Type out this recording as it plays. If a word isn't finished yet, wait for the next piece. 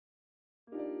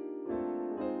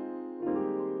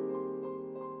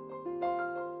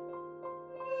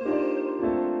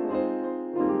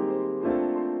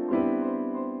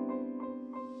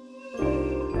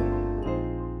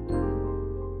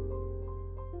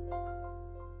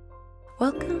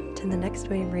Welcome to the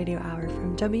NextWave Radio Hour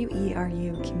from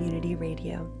WERU Community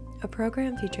Radio, a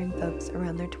program featuring folks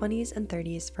around their 20s and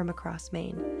 30s from across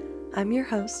Maine. I'm your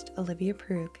host, Olivia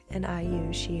Peruk, and I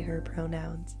use she, her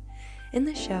pronouns. In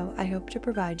this show, I hope to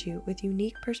provide you with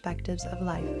unique perspectives of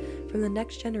life from the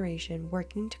next generation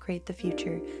working to create the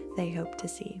future they hope to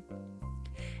see.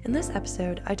 In this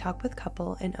episode, I talk with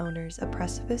couple and owners of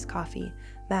Precipice Coffee,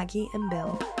 Maggie and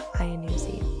Bill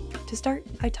Iannuzzi. To start,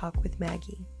 I talk with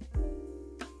Maggie.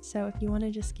 So if you want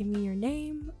to just give me your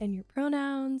name and your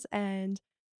pronouns and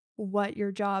what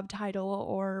your job title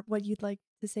or what you'd like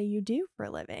to say you do for a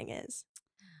living is.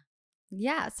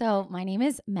 Yeah, so my name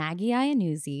is Maggie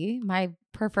Iannuzzi. My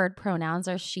preferred pronouns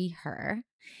are she, her.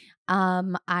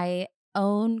 I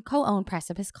co-own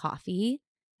Precipice Coffee,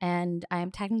 and I am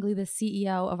technically the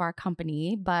CEO of our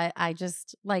company, but I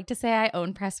just like to say I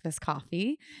own Precipice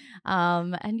Coffee.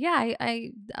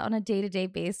 I on a day-to-day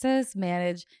basis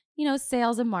manage,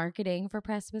 sales and marketing for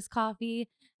Precipice Coffee,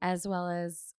 as well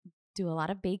as do a lot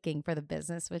of baking for the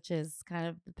business, which is kind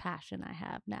of the passion I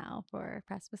have now for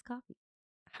Precipice Coffee.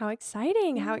 How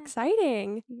exciting. Yeah. How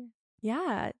exciting. Yeah.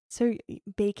 Yeah. So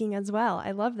baking as well.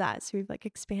 I love that. So we've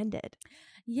expanded.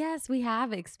 Yes, we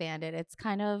have expanded. It's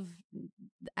kind of,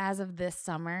 as of this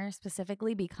summer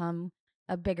specifically, become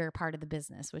a bigger part of the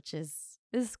business, which is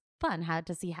fun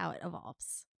to see how it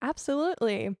evolves.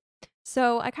 Absolutely.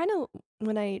 So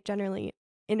when I generally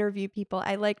interview people,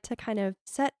 I like to kind of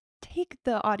take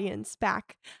the audience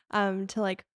back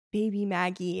to baby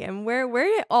Maggie and where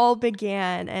it all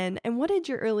began and what did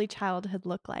your early childhood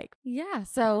look like? Yeah,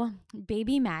 so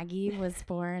baby Maggie was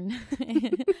born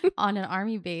on an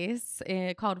army base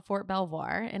called Fort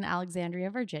Belvoir in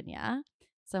Alexandria, Virginia.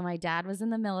 So my dad was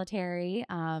in the military,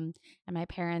 and my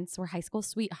parents were high school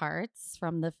sweethearts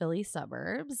from the Philly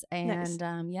suburbs. And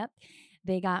Nice.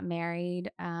 they got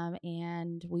married,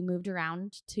 and we moved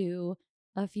around to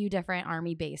a few different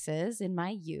army bases in my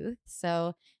youth.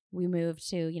 So we moved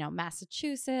to,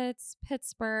 Massachusetts,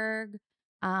 Pittsburgh,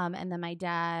 and then my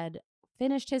dad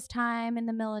finished his time in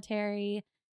the military,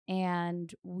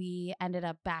 and we ended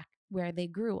up back where they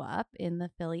grew up in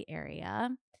the Philly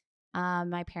area.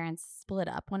 My parents split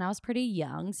up when I was pretty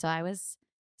young, so I was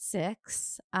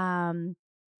 6.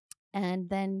 And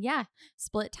then,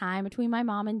 split time between my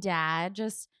mom and dad,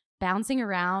 just bouncing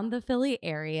around the Philly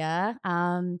area,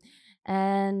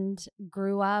 and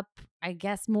grew up, I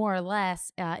guess, more or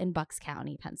less in Bucks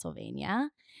County, Pennsylvania.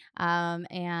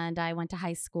 And I went to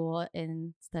high school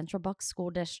in Central Bucks School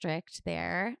District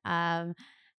there,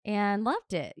 and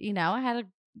loved it. I had a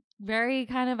very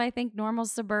kind of, I think, normal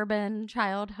suburban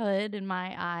childhood in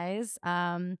my eyes.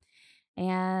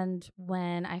 And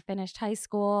when I finished high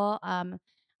school,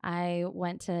 I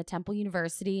went to Temple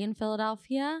University in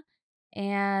Philadelphia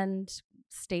and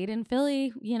stayed in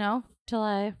Philly,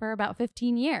 for about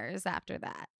 15 years after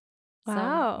that.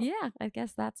 Wow. So, yeah, I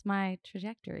guess that's my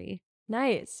trajectory.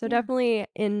 Nice. So Yeah. definitely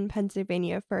in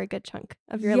Pennsylvania for a good chunk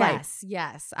of your life.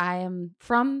 Yes. I am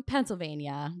from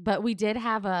Pennsylvania, but we did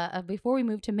have before we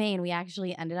moved to Maine, we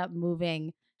actually ended up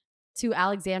moving to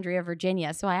Alexandria,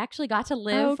 Virginia. So I actually got to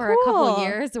live for a couple of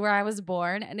years where I was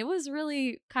born, and it was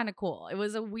really kind of cool. It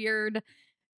was a weird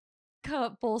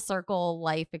full circle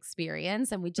life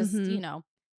experience. And we just,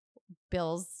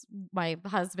 my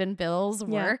husband Bill's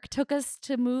work took us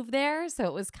to move there. So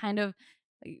it was kind of,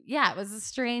 it was a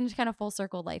strange kind of full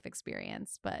circle life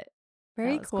experience, but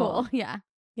very cool. Yeah.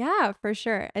 Yeah, for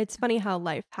sure. It's funny how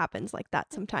life happens like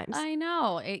that sometimes. I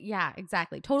know.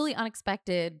 Exactly. Totally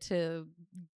unexpected to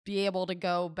be able to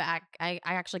go back. I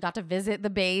actually got to visit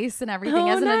the base and everything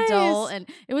as an adult, and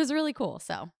it was really cool.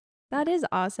 So that is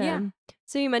awesome. Yeah.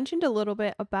 So you mentioned a little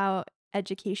bit about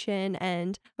education,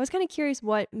 and I was kind of curious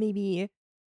what maybe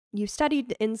you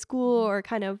studied in school or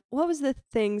kind of what was the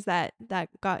things that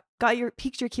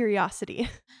piqued your curiosity?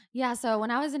 Yeah. So when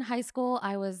I was in high school,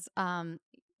 I was,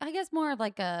 I guess, more of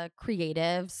like a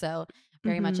creative. So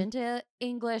very much into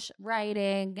English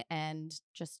writing and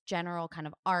just general kind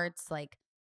of arts, like,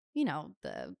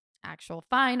 the actual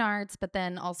fine arts, but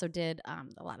then also did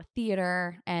a lot of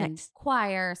theater and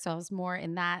choir. So I was more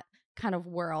in that kind of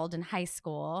world in high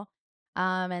school.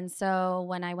 And so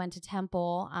when I went to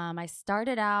Temple, I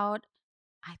started out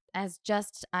I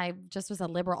just was a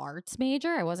liberal arts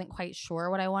major. I wasn't quite sure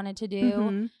what I wanted to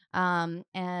do.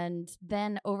 And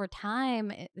then over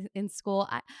time in school,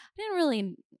 I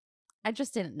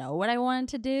just didn't know what I wanted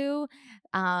to do.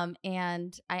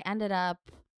 And I ended up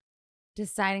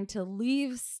deciding to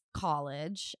leave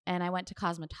college, and I went to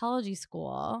cosmetology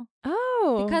school.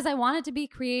 Oh. Because I wanted to be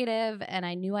creative, and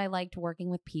I knew I liked working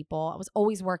with people. I was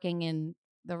always working in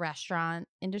the restaurant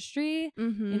industry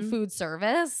in Mm-hmm. food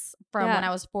service from when Yeah.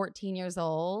 I was 14 years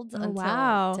old Oh, until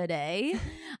wow. today.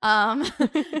 Um,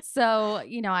 so,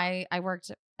 I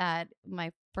worked at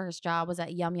my first job was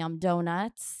at Yum Yum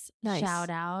Donuts. Nice. Shout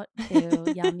out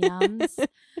to Yum Yums.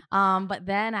 But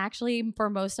then actually for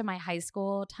most of my high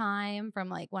school time, from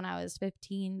like when I was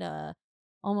 15 to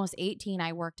almost 18,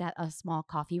 I worked at a small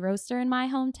coffee roaster in my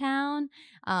hometown.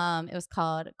 It was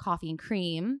called Coffee and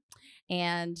Cream,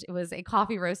 and it was a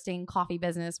coffee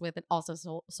business with it also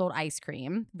sold ice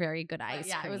cream, very good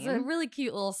ice cream. It was a really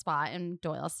cute little spot in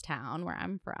Doylestown where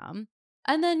I'm from.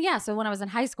 And then so when I was in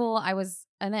high school,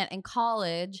 and then in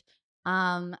college,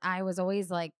 I was always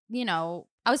like, I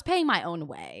was paying my own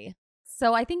way.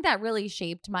 So I think that really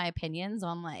shaped my opinions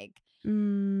on like,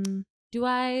 Mm.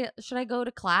 should I go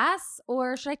to class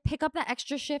or should I pick up the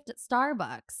extra shift at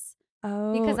Starbucks?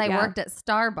 Oh, Because I yeah. worked at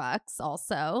Starbucks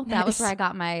also. That was where I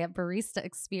got my barista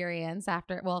experience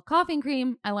after, Coffee and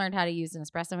Cream, I learned how to use an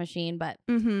espresso machine, but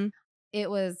Mm-hmm. it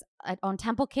was on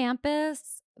Temple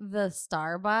campus. The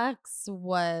Starbucks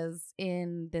was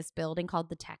in this building called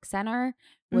the Tech Center,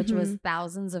 which was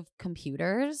thousands of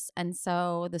computers. And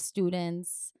so the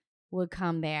students would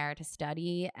come there to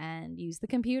study and use the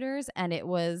computers. And it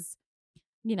was,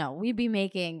 we'd be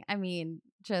making,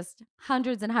 just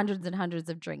hundreds and hundreds and hundreds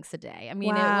of drinks a day. It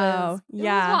Wow. was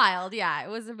Yeah. wild. Yeah. It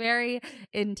was a very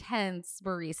intense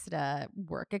barista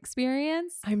work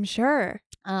experience. I'm sure.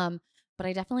 But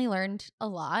I definitely learned a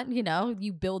lot.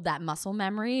 You build that muscle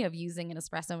memory of using an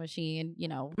espresso machine,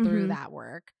 through that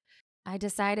work. I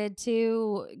decided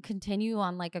to continue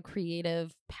on like a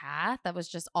creative path. That was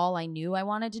just all I knew I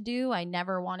wanted to do. I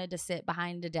never wanted to sit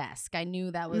behind a desk. I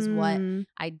knew that was what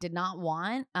I did not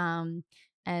want.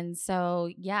 And so,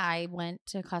 I went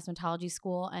to cosmetology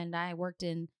school and I worked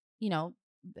in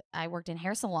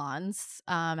hair salons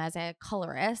as a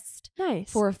colorist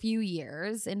Nice. for a few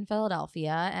years in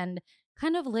Philadelphia, and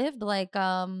kind of lived like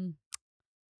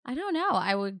I don't know.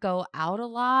 I would go out a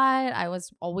lot. I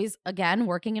was always, again,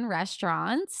 working in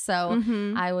restaurants. So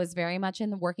I was very much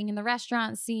working in the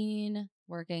restaurant scene,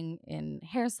 working in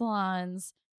hair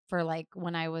salons for like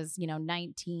when I was,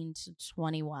 19 to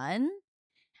 21.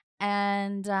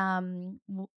 And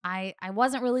I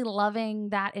wasn't really loving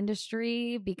that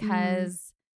industry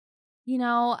because,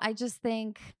 I just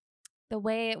think the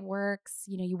way it works,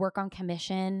 you work on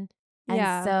commission.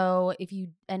 And so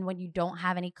when you don't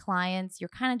have any clients, you're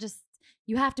kind of just,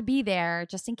 you have to be there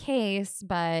just in case,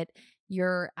 but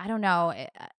I don't know,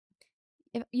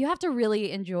 you have to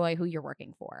really enjoy who you're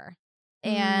working for.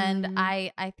 And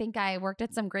I think I worked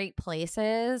at some great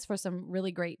places for some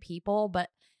really great people, but at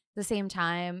the same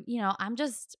time,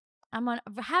 I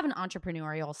have an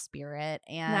entrepreneurial spirit,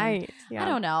 and Nice. Yeah. I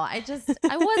don't know. I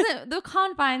wasn't the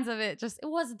confines of it. It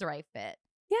wasn't the right fit.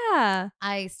 Yeah.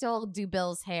 I still do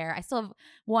Bill's hair. I still have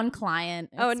one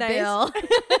client. Oh, nice. Bill.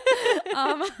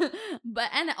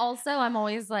 And also I'm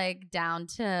always like down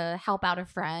to help out a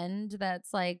friend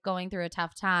that's like going through a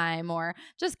tough time or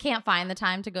just can't find the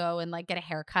time to go and like get a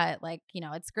haircut. Like,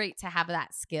 it's great to have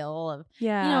that skill of,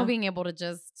 being able to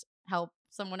just help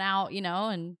someone out,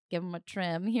 and give them a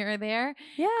trim here or there.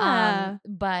 Yeah.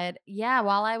 But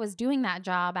while I was doing that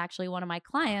job, actually one of my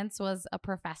clients was a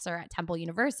professor at Temple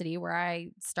University, where I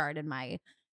started my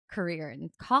career in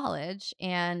college.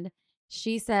 And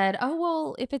she said, oh,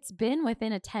 well, if it's been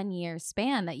within a 10-year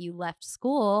span that you left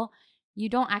school, you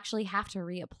don't actually have to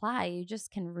reapply. You just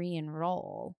can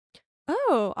re-enroll.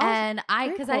 Oh, awesome. And I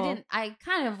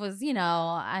kind of was,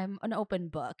 I'm an open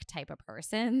book type of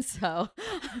person. So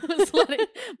I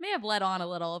may have let on a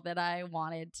little bit. I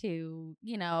wanted to,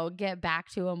 get back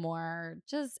to a more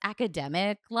just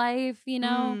academic life,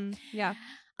 Yeah.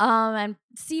 and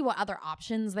see what other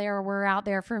options there were out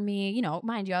there for me.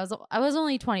 Mind you, I was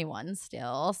only 21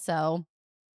 still. So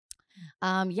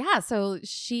so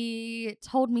she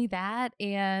told me that,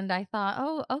 and I thought,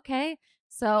 oh, okay.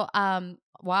 So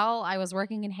while I was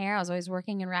working in hair, I was always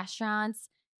working in restaurants,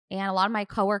 and a lot of my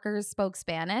coworkers spoke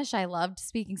Spanish. I loved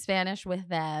speaking Spanish with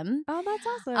them. Oh,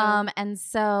 that's awesome. And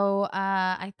so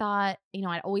I thought,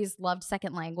 I'd always loved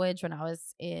second language when I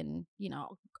was in,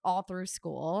 all through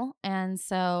school. And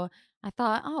so I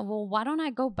thought, oh, well, why don't I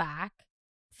go back,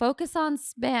 focus on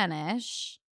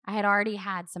Spanish? I had already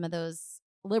had some of those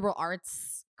liberal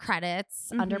arts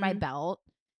credits under my belt.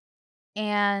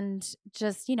 And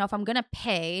just, if I'm going to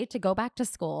pay to go back to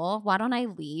school, why don't I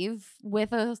leave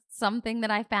with something that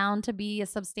I found to be a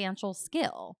substantial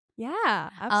skill? Yeah,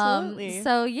 absolutely.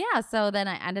 So then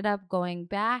I ended up going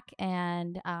back,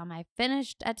 and I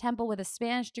finished at Temple with a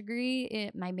Spanish degree,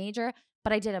 my major,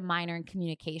 but I did a minor in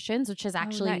communications, which has Oh,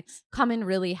 actually nice. come in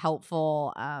really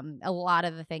helpful. A lot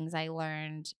of the things I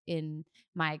learned in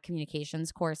my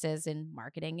communications courses in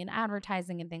marketing and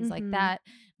advertising and things like Mm-hmm. that,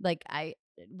 like I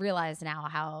realize now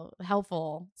how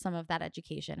helpful some of that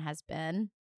education has been.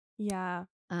 Yeah.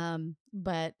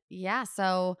 But yeah,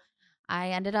 so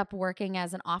I ended up working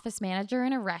as an office manager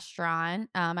in a restaurant.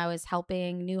 I was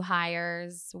helping new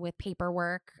hires with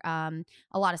paperwork, a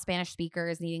lot of Spanish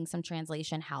speakers needing some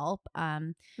translation help. So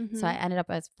Mm-hmm. I ended up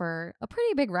as for a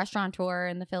pretty big restaurateur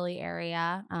in the Philly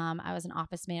area. I was an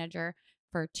office manager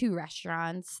for 2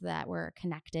 restaurants that were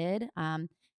connected.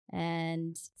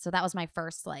 And so that was my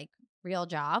first like real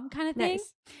job kind of thing.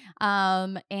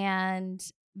 Nice. And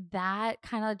that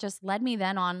kind of just led me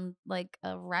then on like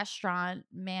a restaurant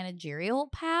managerial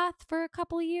path for a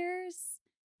couple years.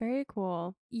 Very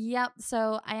cool. Yep.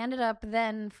 So I ended up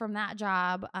then from that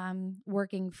job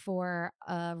working for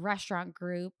a restaurant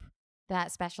group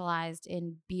that specialized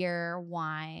in beer,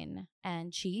 wine,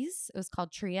 and cheese. It was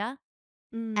called Tria.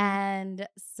 Mm. And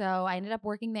so I ended up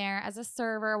working there as a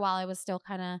server while I was still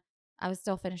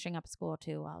finishing up school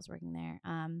too while I was working there.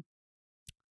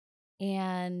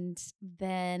 And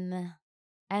then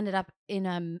ended up in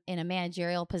a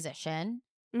managerial position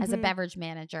as a Mm-hmm. beverage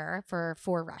manager for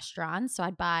 4 restaurants. So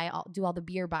I'd do all the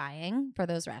beer buying for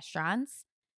those restaurants.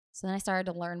 So then I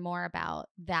started to learn more about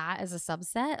that as a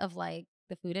subset of like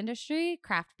the food industry,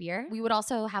 craft beer. We would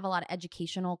also have a lot of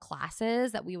educational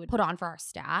classes that we would put on for our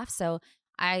staff. So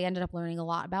I ended up learning a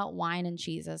lot about wine and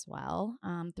cheese as well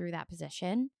through that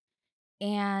position.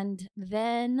 And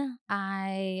then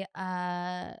I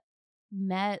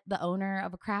met the owner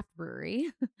of a craft brewery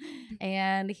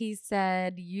and he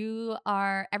said,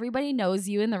 everybody knows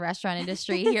you in the restaurant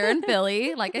industry here in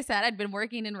Philly. Like I said, I'd been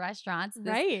working in restaurants this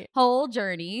Right. whole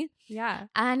journey. Yeah.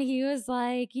 And he was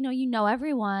like, you know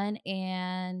everyone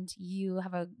and you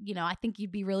have I think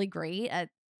you'd be really great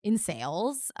in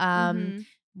sales. Mm-hmm.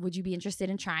 Would you be interested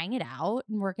in trying it out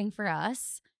and working for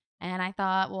us? And I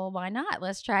thought, well, why not?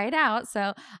 Let's try it out.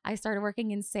 So I started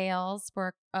working in sales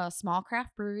for a small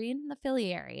craft brewery in the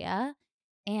Philly area.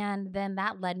 And then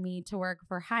that led me to work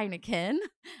for Heineken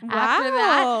after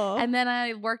that. Wow. And then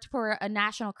I worked for a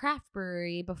national craft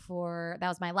brewery before that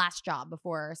was my last job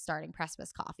before starting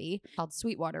Precipice Coffee called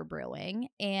Sweetwater Brewing.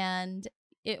 And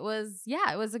it was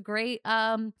a great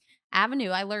avenue.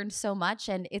 I learned so much.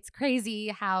 And it's crazy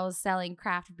how selling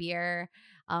craft beer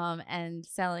and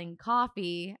selling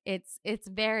coffee, it's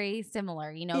very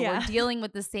similar. We're Yeah. dealing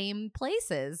with the same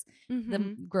places, the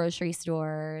Mm-hmm. grocery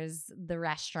stores, the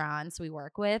restaurants we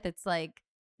work with. It's like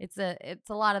it's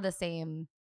a lot of the same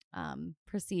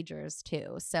procedures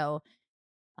too. So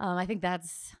I think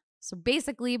that's so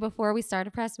basically before we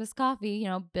started Precipice Coffee,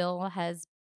 Bill has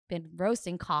been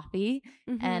roasting coffee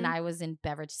and Mm-hmm. I was in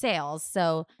beverage sales.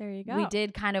 So There you we go.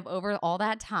 did kind of over all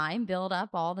that time build up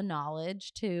all the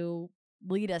knowledge to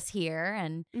lead us here.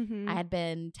 And I Mm-hmm. had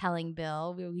been telling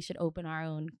Bill we should open our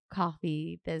own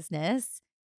coffee business.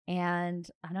 And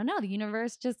I don't know, the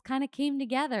universe just kind of came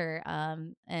together.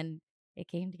 And it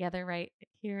came together right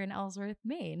here in Ellsworth,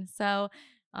 Maine. So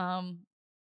um,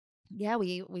 yeah,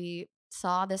 we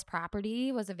saw this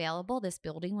property was available. This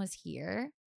building was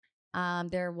here.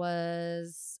 There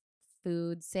was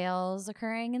food sales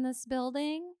occurring in this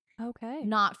building. Okay.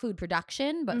 Not food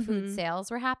production, but food Mm-hmm. sales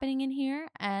were happening in here.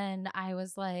 And I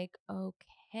was like,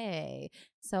 okay.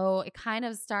 So it kind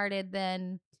of started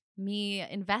then me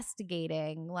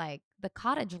investigating like the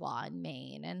cottage law in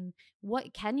Maine and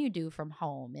what can you do from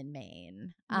home in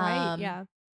Maine. Right. Yeah.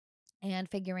 And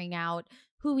figuring out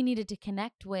who we needed to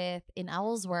connect with in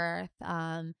Ellsworth,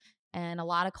 and a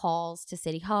lot of calls to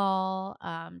City Hall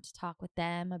to talk with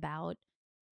them about,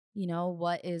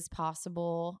 what is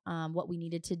possible, what we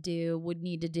needed to do, would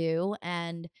need to do,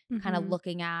 and kind of Mm-hmm.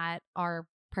 looking at our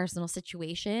personal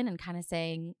situation and kind of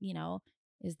saying,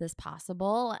 is this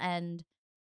possible? And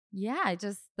yeah,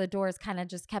 the doors kind of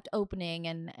just kept opening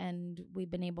and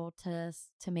we've been able to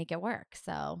make it work.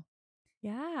 So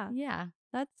Yeah. yeah.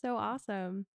 That's so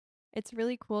awesome. It's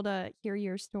really cool to hear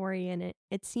your story, and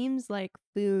it seems like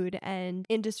food and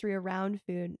industry around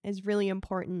food is really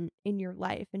important in your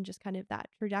life and just kind of that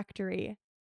trajectory.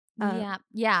 Um, Yeah.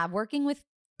 Yeah. Working with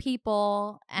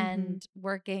people mm-hmm. and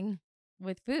working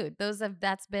with food.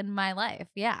 That's been my life.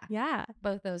 Yeah. Yeah.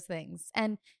 Both those things.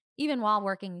 And even while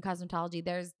working in cosmetology,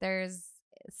 there's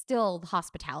still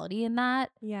hospitality in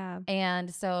that. Yeah.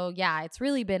 And so, yeah, it's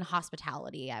really been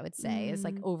hospitality, I would say, is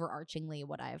like Mm, overarchingly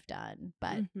what I've done.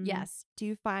 But mm-hmm. yes. Do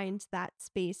you find that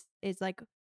space is like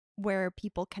where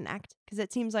people connect? Because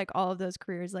it seems like all of those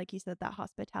careers, like you said, that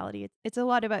hospitality, it's a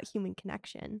lot about human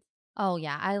connection. Oh,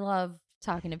 yeah. I love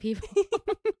talking to people.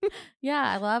 Yeah,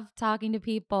 I love talking to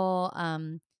people,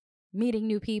 meeting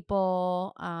new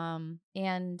people,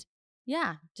 and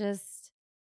yeah, just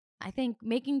I think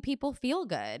making people feel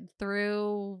good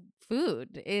through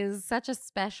food is such a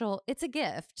special, it's a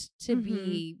gift to Mm-hmm.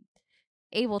 be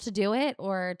able to do it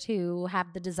or to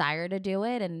have the desire to do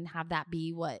it and have that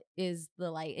be what is the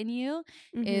light in you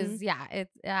Mm-hmm. is yeah,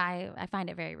 I find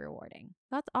it very rewarding.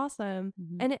 That's awesome.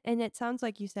 Hmm. And it sounds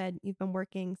like you said you've been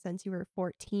working since you were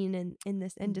 14 in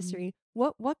this Hmm. industry.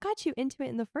 What got you into it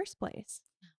in the first place?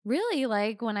 Really,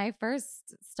 like when I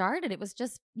first started, it was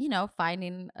just,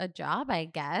 finding a job, I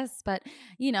guess. But,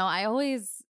 I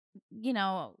always, you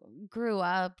know, grew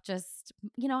up just,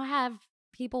 I have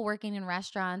people working in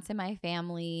restaurants in my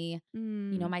family.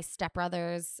 Mm, My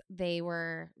stepbrothers, they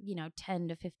were, 10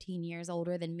 to 15 years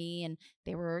older than me. And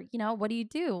they were, what do you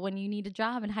do when you need a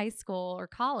job in high school or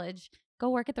college? Go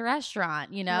work at the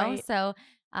restaurant. right. So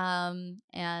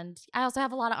and I also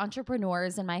have a lot of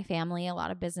entrepreneurs in my family, a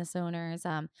lot of business owners.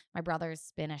 My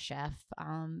brother's been a chef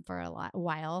for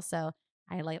while, so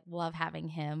I love having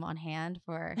him on hand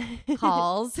for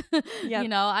calls.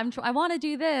 Yep. I want to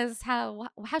do this. How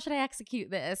should I execute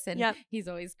this? And Yep. he's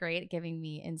always great at giving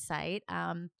me insight.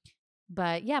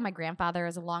 But yeah, my grandfather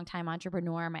is a longtime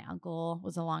entrepreneur. My uncle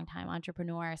was a longtime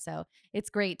entrepreneur. So it's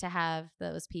great to have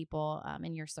those people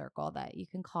in your circle that you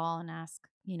can call and ask,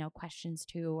 questions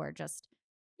to, or just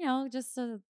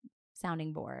a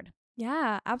sounding board.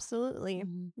 Yeah, absolutely.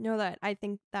 Hmm. No, that I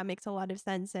think that makes a lot of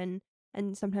sense. And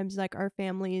sometimes like our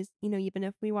families, even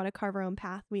if we want to carve our own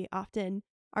path, we often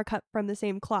are cut from the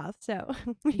same cloth. So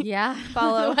we Yeah,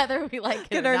 follow whether we like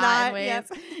it it or or not in not. ways. Yep.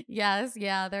 Yes,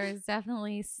 yeah, there is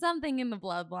definitely something in the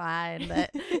bloodline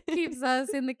that keeps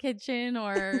us in the kitchen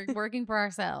or working for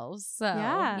ourselves. So,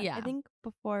 Yeah, I yeah. think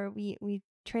before we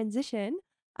transition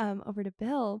over to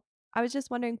Bill, I was just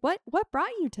wondering what brought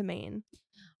you to Maine?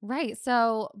 Right.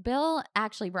 So Bill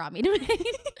actually brought me to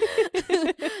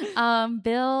Maine.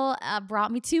 Bill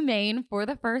brought me to Maine for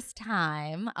the first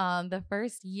time. The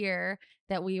first year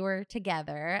that we were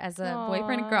together as a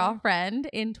boyfriend and Aw. girlfriend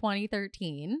in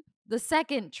 2013. The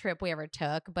second trip we ever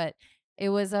took, but it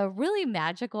was a really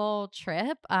magical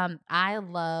trip. I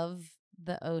love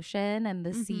the ocean and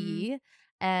the Mhm. sea.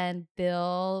 And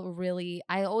Bill really,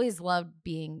 I always loved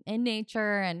being in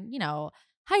nature and,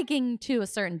 hiking to a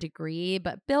certain degree,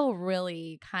 but Bill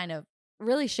really kind of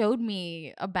really showed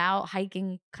me about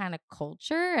hiking kind of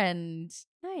culture, and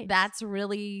Nice. that's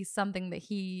really something that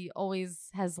he always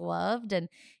has loved. And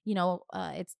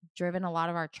it's driven a lot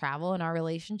of our travel and our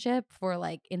relationship for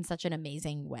like in such an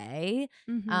amazing way.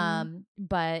 Mhm.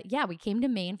 But yeah, we came to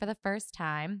Maine for the first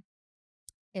time.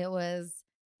 It was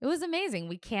amazing.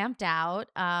 We camped out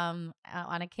on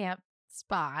a camp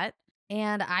spot,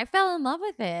 and I fell in love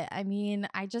with it. I mean,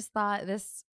 I just thought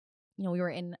this, we were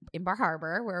in Bar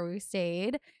Harbor where we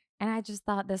stayed, and I just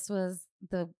thought this was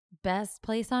the best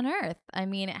place on earth. I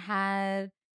mean, it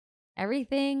had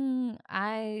everything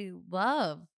I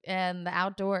love and the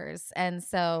outdoors. And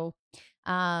so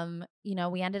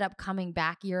we ended up coming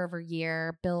back year over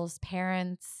year. Bill's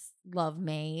parents love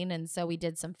Maine, and so we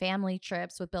did some family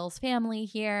trips with Bill's family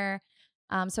here.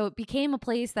 So it became a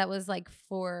place that was like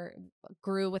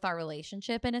grew with our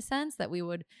relationship in a sense that we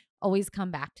would always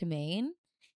come back to Maine.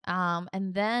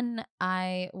 And then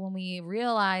when we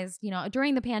realized,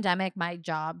 during the pandemic, my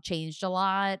job changed a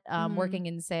lot, Mhm. working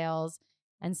in sales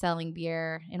and selling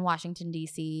beer in Washington,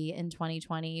 D.C. in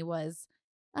 2020 was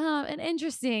an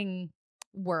interesting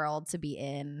world to be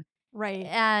in. Right.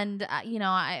 And,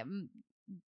 I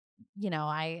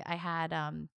had,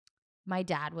 my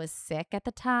dad was sick at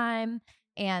the time.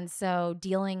 And so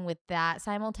dealing with that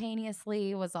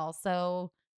simultaneously was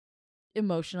also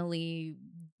emotionally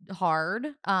hard.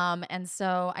 And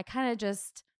so I kind of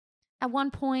just at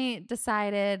one point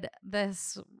decided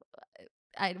this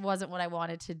I wasn't what I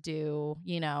wanted to do.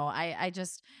 I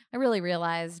really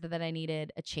realized that I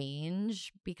needed a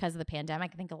change because of the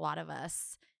pandemic. I think a lot of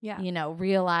us, Yeah.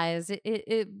 realized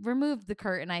it removed the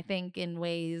curtain, I think, in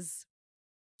ways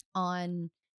on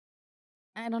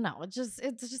I don't know. It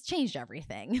just changed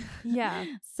everything. Yeah.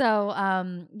 So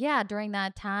yeah, during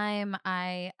that time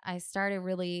I started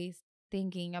really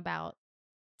thinking about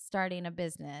starting a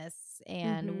business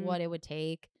and Mhm. what it would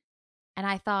take. And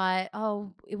I thought,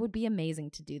 oh, it would be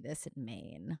amazing to do this in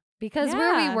Maine. Because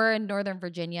where we Yeah. were in Northern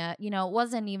Virginia, it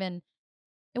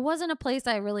wasn't a place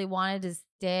I really wanted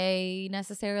stay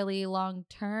necessarily long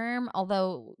term,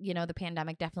 although, the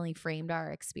pandemic definitely framed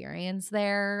our experience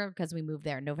there because we moved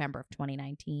there in November of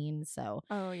 2019. So,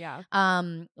 Oh, yeah.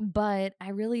 but I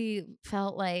really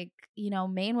felt like,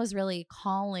 Maine was really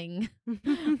calling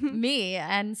me.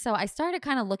 And so I started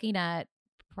kind of looking at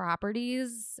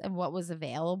properties and what was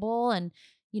available. And,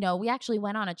 we actually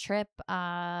went on a trip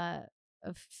about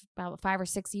 5 or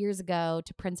 6 years ago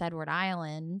to Prince Edward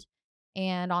Island.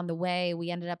 And on the way,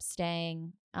 we ended up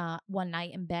staying one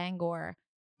night in Bangor.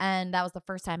 And that was the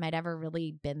first time I'd ever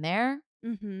really been there.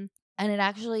 Mm-hmm. And it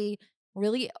actually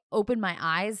really opened my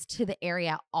eyes to the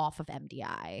area off of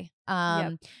MDI.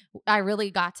 Yep. I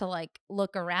really got to like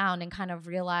look around and kind of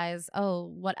realize, oh,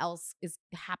 what else is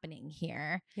happening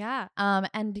here? Yeah.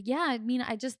 And yeah, I mean,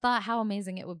 I just thought how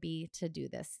amazing it would be to do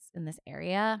this in this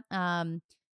area.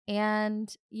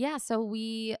 And yeah, so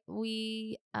we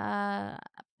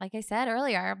like I said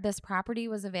earlier, this property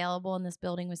was available and this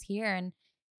building was here, and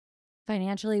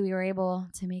financially we were able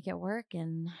to make it work.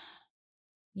 And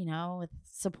with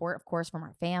support, of course, from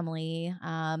our family,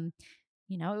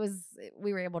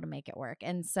 we were able to make it work.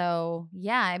 And so,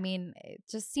 yeah, I mean, it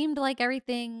just seemed like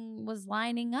everything was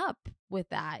lining up with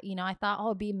that. I thought, oh,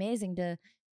 it'd be amazing to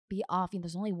be off.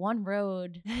 There's only one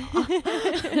road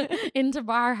into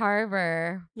Bar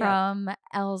Harbor from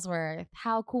Ellsworth.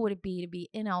 How cool would it be to be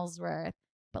in Ellsworth,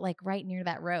 but like right near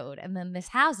that road? And then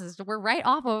we're right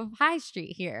off of High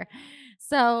Street here.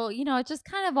 So, it's just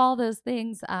kind of all those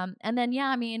things. And then, yeah,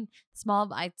 I mean,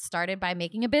 I started by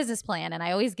making a business plan. And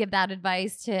I always give that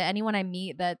advice to anyone I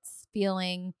meet that's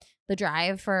feeling the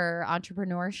drive for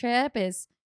entrepreneurship is,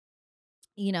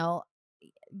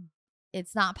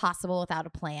 it's not possible without a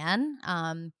plan.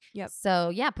 So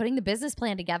yeah, putting the business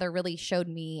plan together really showed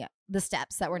me the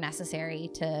steps that were necessary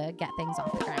to get things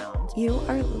off the ground. You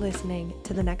are listening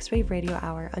to the NextWave Radio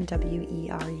Hour on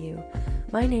WERU.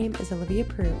 My name is Olivia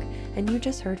Pruk, and you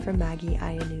just heard from Maggie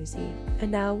Iannuzzi.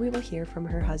 And now we will hear from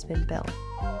her husband, Bill.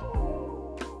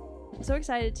 I'm so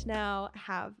excited to now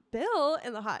have Bill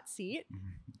in the hot seat.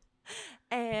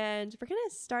 And we're going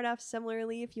to start off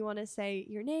similarly. If you want to say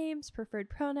your names, preferred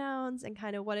pronouns, and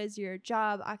kind of what is your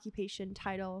job, occupation,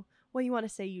 title, what you want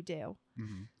to say you do.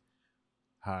 Mm-hmm.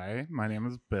 Hi, my name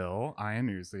is Bill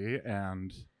Iannuzzi,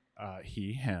 and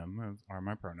he, him are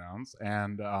my pronouns.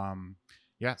 And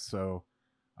so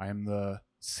I am the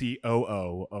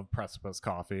COO of Precipice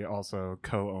Coffee, also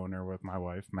co-owner with my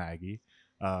wife, Maggie.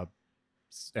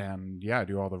 And yeah, I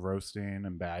do all the roasting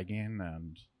and bagging,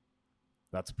 and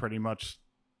that's pretty much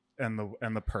and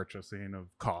the purchasing of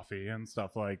coffee and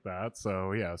stuff like that.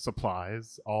 So yeah,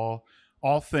 supplies, all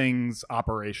things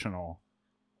operational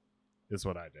is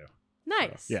what I do.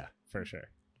 Nice. So, yeah, for sure.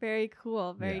 Very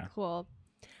cool. Very cool.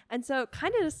 And so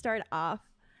kind of to start off,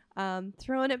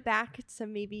 throwing it back to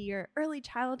maybe your early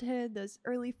childhood, those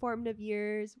early formative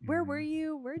years. Where were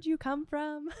you? Where'd you come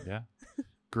from? Yeah.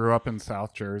 Grew up in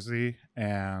South Jersey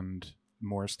and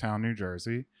Morristown, New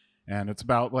Jersey. And it's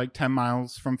about like 10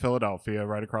 miles from Philadelphia,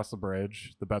 right across the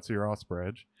bridge, the Betsy Ross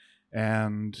Bridge.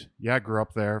 And yeah, grew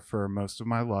up there for most of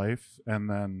my life. And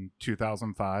then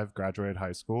 2005, graduated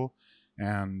high school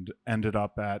and ended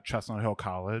up at Chestnut Hill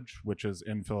College, which is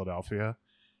in Philadelphia.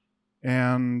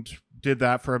 And did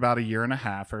that for about a year and a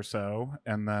half or so.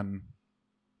 And then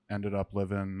ended up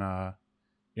living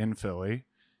in Philly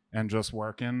and just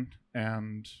working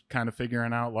and kind of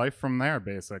figuring out life from there,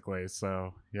 basically.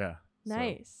 So yeah.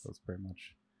 Nice. So that's pretty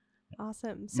much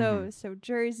awesome. So so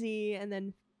Jersey, and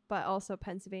then but also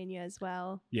Pennsylvania as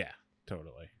well. Yeah,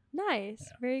 totally. Nice.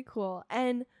 Yeah. Very cool.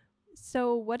 And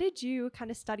so what did you kind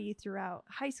of study throughout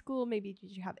high school? Maybe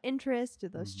did you have interest?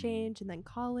 Did those change? And then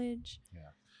college?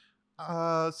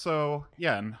 Yeah. So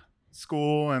yeah, in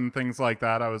school and things like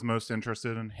that, I was most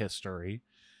interested in history.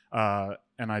 And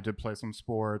I did play some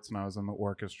sports, and I was in the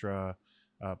orchestra.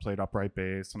 Played upright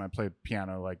bass, and I played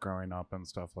piano like growing up and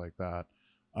stuff like that.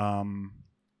 And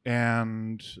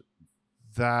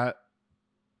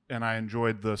I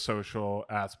enjoyed the social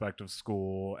aspect of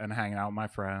school and hanging out with my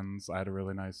friends. I had a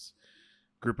really nice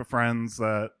group of friends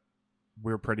that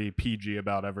we were pretty PG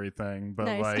about everything, but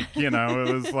nice. like,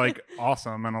 it was like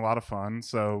awesome and a lot of fun.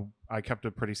 So I kept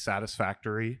it pretty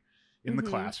satisfactory in the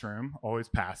classroom, always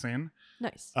passing.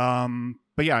 Nice.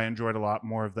 But yeah, I enjoyed a lot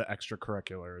more of the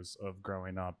extracurriculars of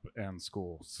growing up and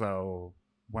school. So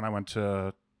when I went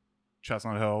to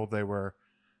Chestnut Hill, they were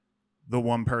the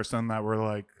one person that were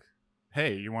like,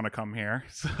 hey, you want to come here?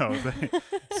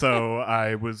 So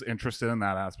I was interested in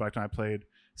that aspect. And I played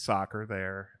soccer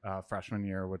there freshman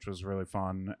year, which was really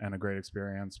fun and a great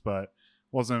experience, but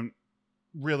wasn't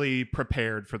really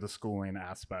prepared for the schooling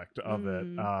aspect of it.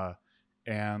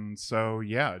 And so,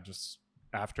 yeah, just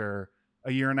after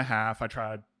a year and a half, I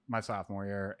tried my sophomore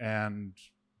year and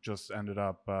just ended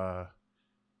up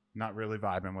not really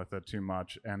vibing with it too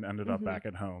much and ended up back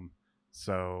at home.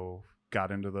 So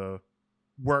got into the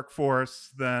workforce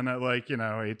then at 18,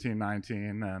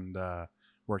 19 and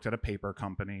worked at a paper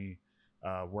company,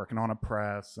 working on a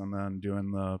press and then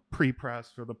doing the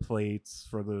pre-press for the plates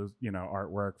for the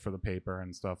artwork for the paper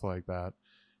and stuff like that.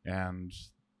 And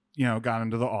got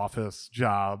into the office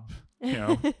job,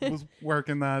 was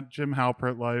working that Jim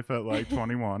Halpert life at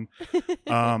 21.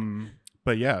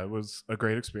 But yeah, it was a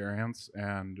great experience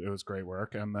and it was great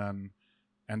work. And then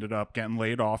ended up getting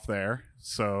laid off there.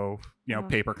 So,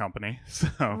 paper company. So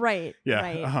right. Yeah.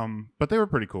 Right. But they were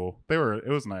pretty cool. It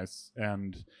was nice.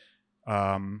 And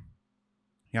I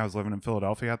was living in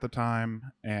Philadelphia at the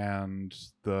time, and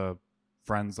the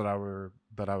friends that I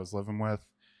was living with,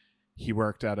 he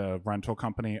worked at a rental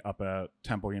company up at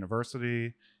Temple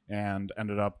University and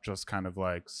ended up just kind of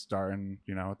starting,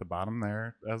 at the bottom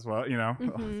there as well,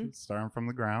 starting from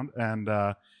the ground, and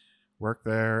worked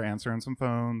there answering some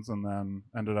phones, and then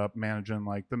ended up managing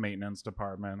the maintenance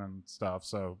department and stuff.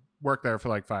 So worked there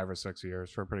for 5 or 6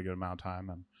 years for a pretty good amount of time,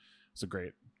 and it's a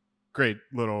great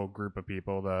little group of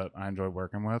people that I enjoyed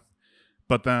working with.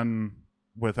 But then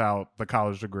without the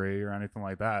college degree or anything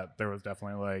like that, there was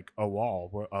definitely a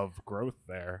wall of growth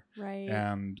there. Right.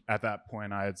 And at that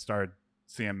point I had started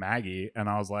seeing Maggie and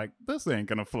I was like, this ain't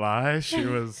gonna fly. She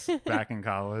was back in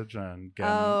college and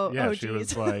getting, she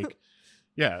was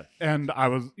yeah. And I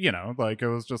was, it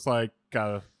was just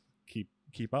gotta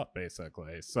keep up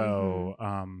basically. So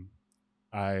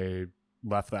I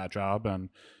left that job and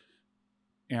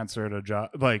answered a job,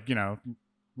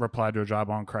 replied to a job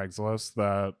on Craigslist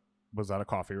that was at a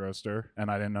coffee roaster, and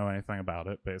I didn't know anything about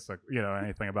it, basically,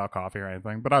 anything about coffee or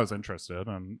anything, but I was interested,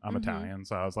 and I'm Italian,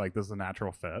 so I was like, this is a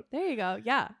natural fit. There you go.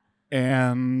 Yeah.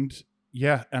 And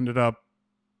yeah, ended up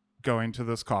going to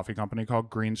this coffee company called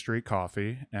Green Street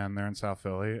Coffee, and they're in South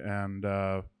Philly, and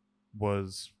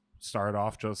started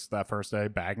off just that first day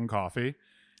bagging coffee.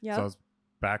 Yeah. So I was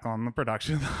back on the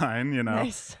production line,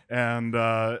 Nice. And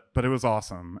but it was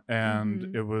awesome,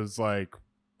 and it was a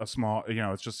small,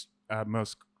 it's just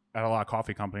at a lot of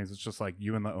coffee companies, it's just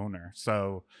you and the owner,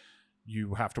 so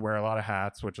you have to wear a lot of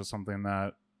hats, which is something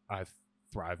that I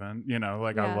thrive in.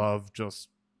 I love just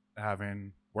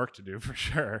having work to do for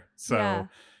sure. So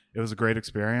it was a great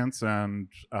experience, and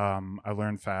I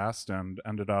learned fast and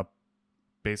ended up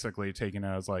basically taking it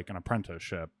as an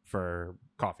apprenticeship for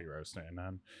coffee roasting,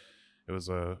 and it was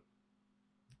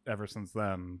ever since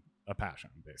then a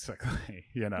passion basically.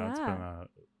 It's been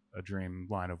a dream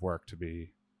line of work to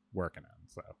be working in.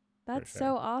 So that's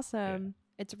so awesome.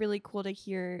 Yeah. It's really cool to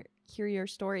hear your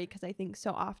story, because I think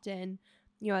so often,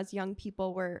 as young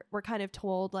people, we're kind of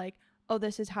told oh,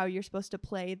 this is how you're supposed to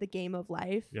play the game of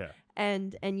life. Yeah.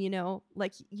 And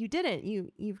you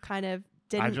didn't. You've kind of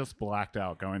didn't. I just blacked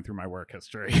out going through my work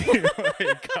history.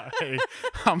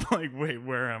 I'm like, wait,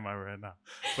 where am I right now?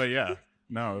 But yeah,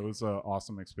 no, it was an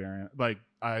awesome experience.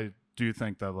 I do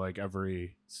think that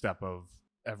every step of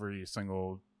every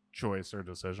single choice or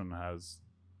decision has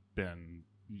been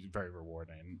very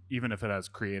rewarding, even if it has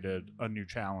created a new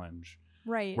challenge,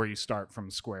 right, where you start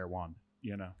from square one.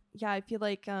 Yeah, I feel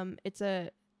like it's a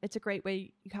great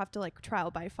way. You have to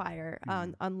trial by fire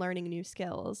on learning new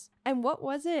skills. And what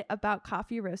was it about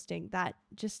coffee roasting that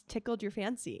just tickled your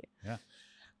fancy? Yeah,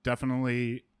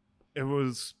 definitely. It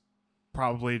was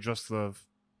probably just I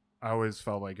always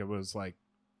felt like it was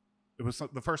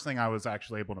the first thing I was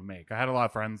actually able to make. I had a lot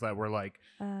of friends that were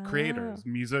creators,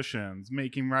 musicians,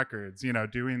 making records,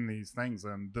 doing these things.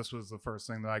 And this was the first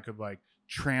thing that I could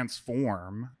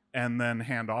transform and then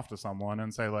hand off to someone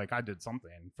and say I did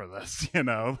something for this,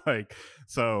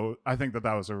 so I think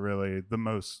that was the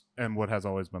most, and what has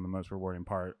always been the most rewarding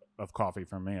part of coffee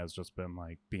for me has just been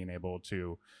being able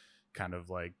to kind of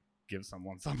give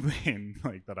someone something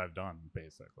that I've done,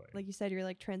 basically. Like you said,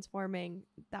 you're transforming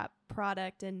that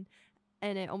product, and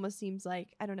it almost seems I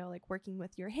don't know, working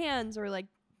with your hands or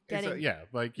getting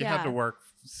you had to work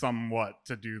somewhat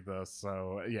to do this.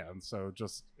 So yeah, and so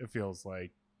just it feels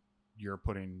like you're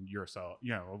putting yourself,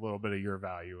 a little bit of your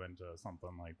value into something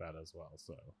like that as well.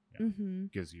 So yeah,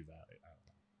 gives you value.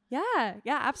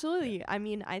 Yeah, absolutely. Yeah. I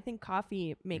mean, I think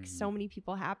coffee makes so many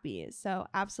people happy. So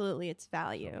absolutely, it's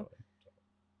value. Totally.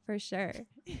 For sure.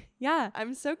 Yeah.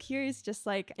 I'm so curious, just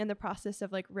in the process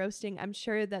of roasting, I'm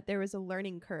sure that there was a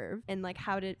learning curve, and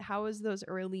how was those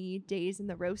early days in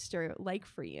the roaster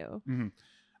for you?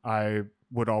 I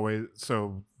would always,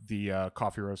 so the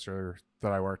coffee roaster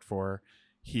that I worked for,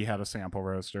 he had a sample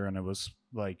roaster, and it was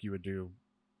you would do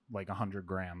 100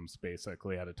 grams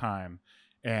basically at a time.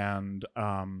 And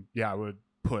I would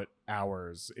put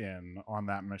hours in on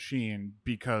that machine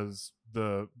because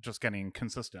just getting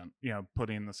consistent,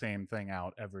 putting the same thing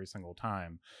out every single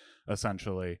time,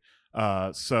 essentially.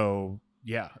 So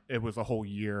yeah, it was a whole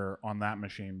year on that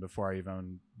machine before I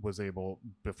even was able,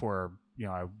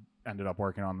 I ended up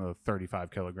working on the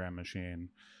 35 kilogram machine.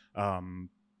 And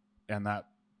that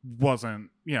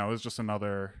wasn't, it was just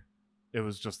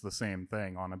the same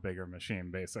thing on a bigger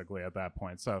machine basically at that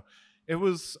point. So it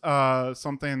was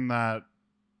something that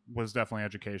was definitely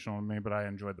educational to me, but I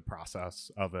enjoyed the process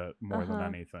of it more than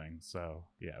anything. So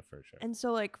yeah, for sure. And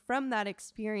so like from that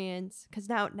experience, because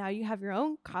now you have your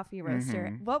own coffee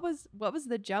roaster, what was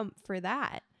the jump for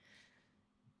that?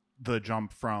 The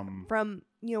jump from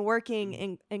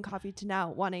working in coffee to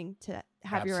now wanting to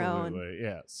have your own. Absolutely,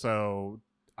 yeah. So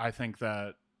I think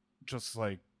that just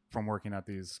like from working at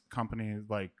these companies,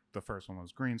 like the first one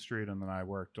was Green Street, and then I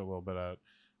worked a little bit at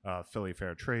Philly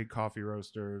Fair Trade Coffee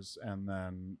Roasters, and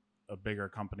then a bigger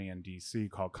company in DC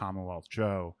called Commonwealth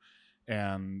Joe.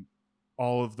 And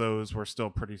all of those were still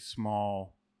pretty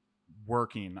small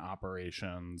working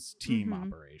operations, team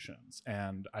operations.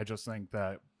 And I just think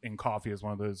that in coffee is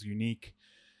one of those unique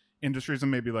industries,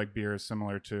 and maybe like beer is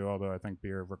similar to, although I think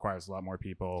beer requires a lot more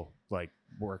people like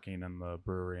working in the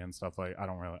brewery and stuff. Like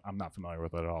I'm not familiar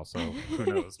with it at all, so who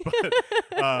knows.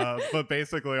 But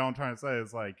basically all I'm trying to say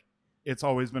is like it's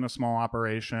always been a small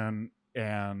operation,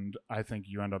 and I think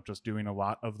you end up just doing a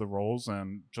lot of the roles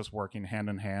and just working hand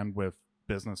in hand with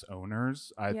business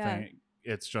owners. I think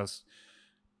it's just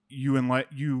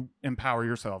you empower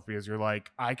yourself because you're like,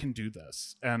 I can do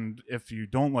this. And if you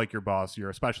don't like your boss, you're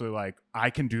especially like, I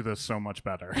can do this so much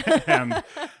better. and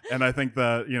I think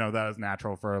that, that is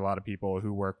natural for a lot of people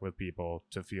who work with people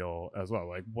to feel as well,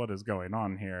 like what is going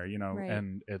on here, right.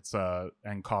 And it's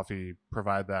and coffee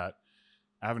provide that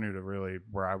avenue to really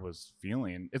where I was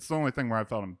feeling. It's the only thing where I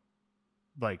felt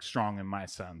like strong in my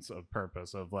sense of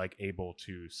purpose of like able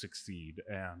to succeed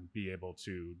and be able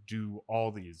to do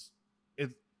all these.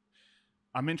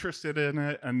 I'm interested in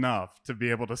it enough to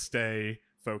be able to stay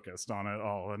focused on it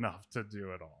all enough to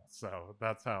do it all. So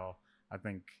that's how I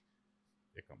think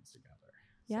it comes together.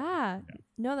 Yeah.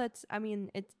 No,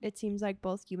 it seems like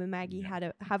both you and Maggie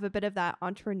have a bit of that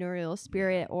entrepreneurial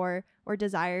spirit or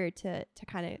desire to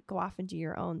kind of go off and do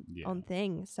your own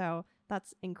thing. So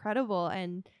that's incredible.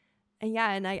 And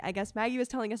I guess Maggie was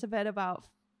telling us a bit about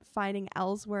finding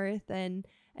Ellsworth, and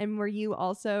were you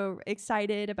also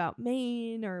excited about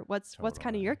Maine, or what's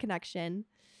kind of your connection?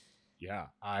 Yeah,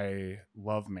 I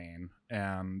love Maine,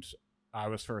 and I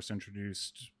was first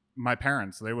introduced. My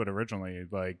parents, they would originally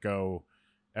like go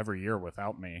every year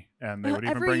without me, and they would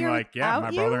even bring like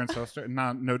my brother and sister.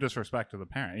 No disrespect to the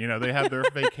parent, they had their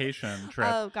vacation trip.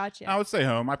 Oh, gotcha. I would stay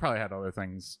home. I probably had other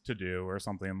things to do or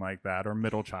something like that, or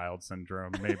middle child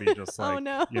syndrome, maybe just like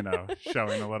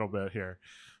showing a little bit here.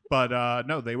 But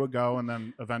no, they would go, and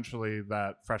then eventually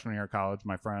that freshman year of college,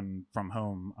 my friend from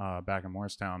home back in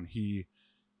Morristown, he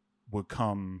would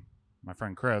come. My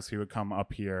friend Chris, he would come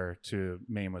up here to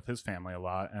Maine with his family a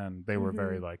lot, and they were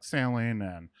very like sailing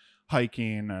and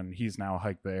hiking, and he's now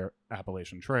hiked the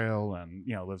Appalachian Trail and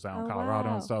lives out in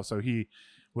Colorado and stuff. So he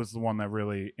was the one that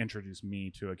really introduced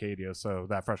me to Acadia. So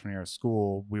that freshman year of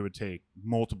school, we would take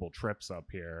multiple trips up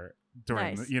here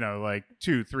during like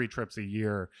 2-3 trips a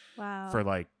year for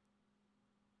like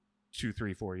 2,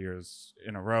 3, 4 years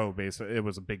in a row. Basically, it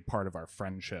was a big part of our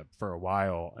friendship for a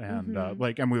while, and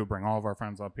and we would bring all of our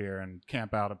friends up here and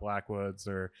camp out at Blackwoods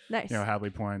or Hadley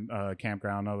Point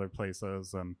campground, other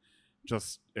places, and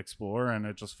just explore. And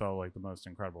it just felt like the most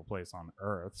incredible place on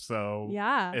earth. So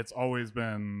it's always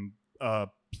been a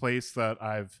place that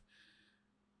I've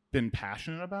been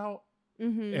passionate about,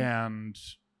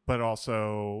 but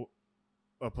also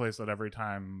a place that every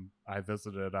time I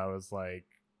visited, I was like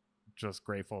just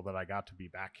grateful that I got to be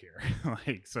back here.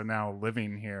 Like, so now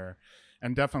living here,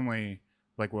 and definitely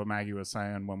like what Maggie was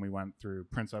saying, when we went through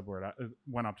Prince Edward,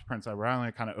 went up to Prince Edward Island,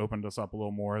 it kind of opened us up a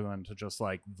little more than to just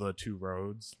like the two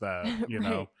roads that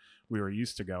we were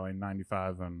used to going,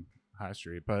 95 and High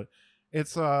Street. But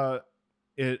it's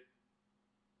it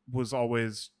was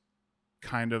always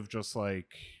kind of just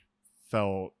like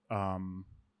felt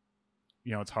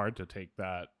it's hard to take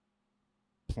that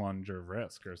plunge or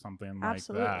risk or something like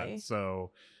that.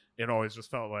 So it always just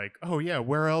felt like, oh yeah,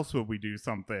 where else would we do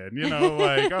something?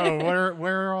 Like, oh,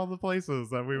 where are all the places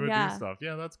that we would do stuff?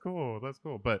 Yeah, that's cool.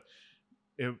 But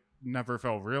it never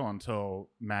felt real until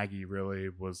Maggie really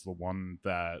was the one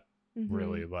that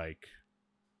really like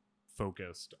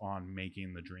focused on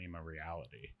making the dream a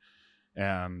reality.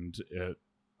 And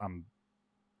I'm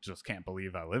just can't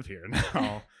believe I live here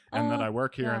now and that I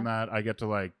work here and that I get to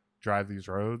like drive these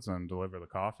roads and deliver the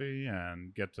coffee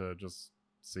and get to just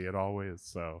see it always.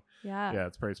 So yeah,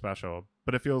 it's pretty special.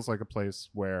 But it feels like a place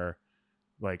where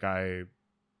like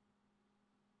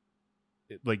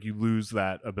you lose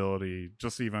that ability.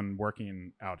 Just even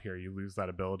working out here, you lose that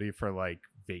ability for like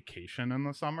vacation in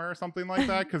the summer or something like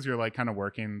that, because you're like kind of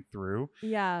working through.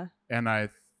 Yeah. And I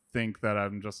think that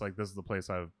I'm just like, this is the place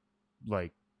I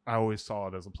always saw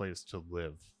it as a place to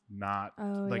live, not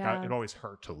it always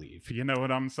hurt to leave, you know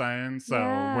what I'm saying? So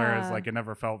whereas like it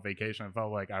never felt vacation, it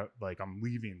felt like I'm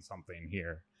leaving something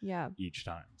here each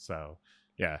time. So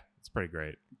yeah, it's pretty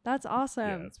great. That's awesome.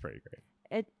 Yeah, it's pretty great.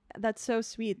 That's so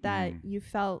sweet that you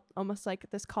felt almost like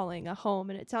this calling, a home,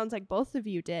 and it sounds like both of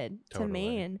you did to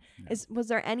Maine. Was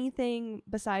there anything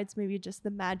besides maybe just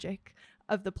the magic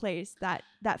of the place that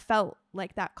felt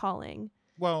like that calling?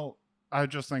 Well, I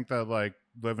just think that like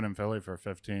living in Philly for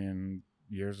 15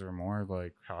 years or more,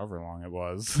 like however long it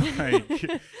was, like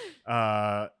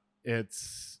it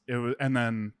was, and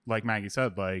then like Maggie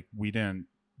said, like we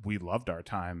loved our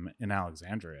time in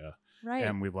Alexandria. Right.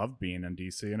 And we loved being in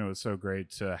DC, and it was so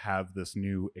great to have this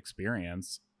new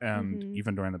experience. And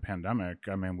even during the pandemic,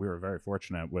 I mean, we were very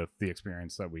fortunate with the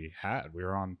experience that we had. We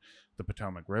were on the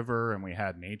Potomac River, and we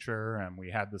had nature, and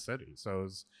we had the city. So it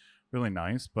was really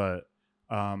nice, but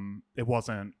it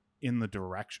wasn't in the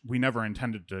direction. We never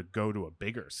intended to go to a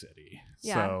bigger city,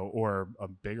 or a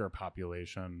bigger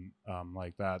population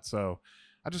like that. So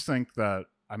I just think that,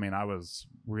 I mean, I was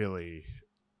really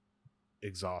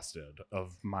exhausted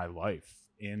of my life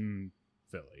in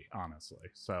Philly, honestly.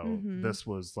 So this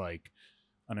was like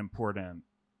an important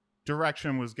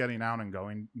direction, was getting out and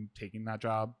going and taking that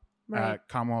job at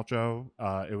Commonwealth Joe.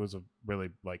 It was a really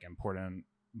like important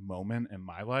moment in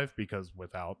my life, because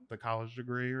without the college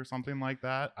degree or something like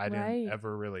that, I didn't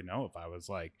ever really know if I was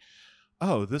like,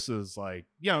 oh, this is like,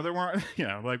 you know, there weren't, you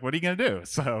know, like, what are you gonna do?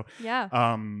 So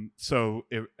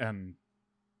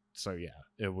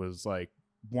it was like,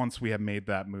 once we had made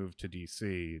that move to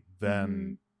DC,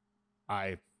 then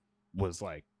I was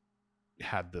like,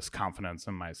 had this confidence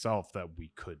in myself that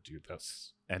we could do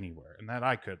this anywhere, and that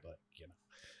I could, like, you know,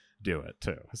 do it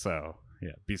too. So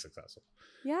yeah, be successful.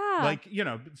 Yeah. Like, you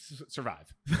know,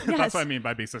 survive. That's what I mean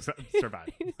by survive. Survive.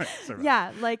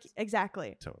 Yeah, like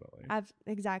exactly. Totally.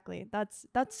 Exactly. That's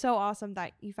so awesome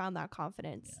that you found that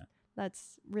confidence. Yeah.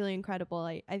 That's really incredible.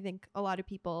 I think a lot of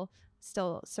people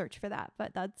still search for that,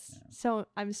 but so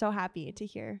I'm so happy to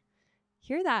hear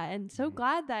that, and so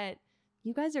glad that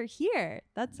you guys are here.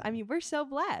 I mean, we're so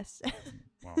blessed.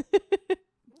 Well,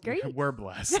 great. We're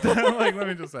blessed. Like, let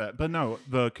me just say it. But no,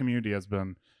 the community has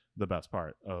been the best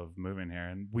part of moving here,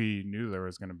 and we knew there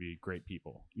was going to be great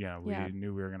people. We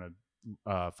knew we were going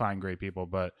to find great people,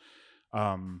 but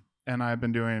and I've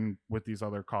been doing with these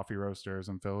other coffee roasters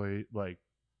in Philly, like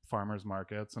farmers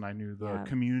markets, and I knew the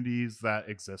communities that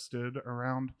existed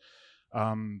around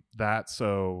that,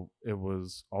 so it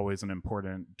was always an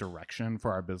important direction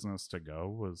for our business to go,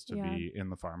 was to be in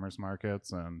the farmers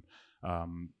markets, and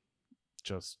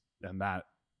that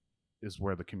is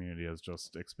where the community has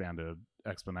just expanded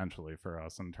exponentially for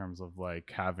us, in terms of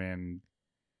like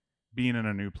being in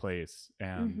a new place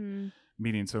and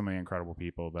meeting so many incredible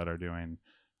people that are doing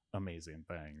amazing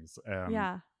things,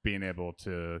 and being able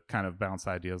to kind of bounce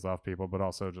ideas off people, but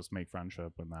also just make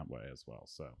friendship in that way as well.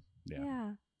 So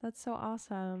yeah, that's so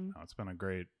awesome. It's been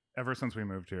ever since we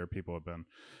moved here, people have been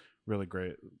really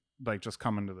great, like just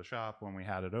coming to the shop when we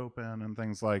had it open and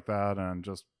things like that, and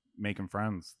just making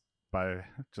friends by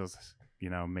just, you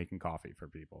know, making coffee for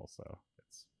people. So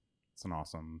it's an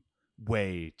awesome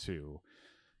way to,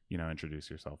 you know, introduce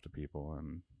yourself to people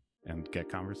and get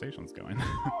conversations going.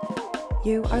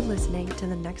 You are listening to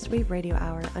the NextWave Radio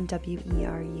Hour on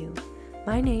WERU.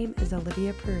 My name is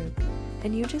Olivia Peruk,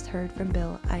 and you just heard from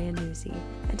Bill Iannuzzi.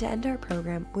 And to end our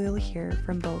program, we'll hear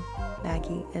from both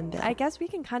Maggie and Bill. I guess we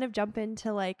can kind of jump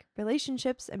into like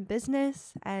relationships and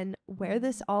business and where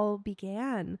this all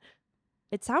began.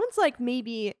 It sounds like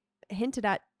maybe hinted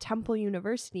at Temple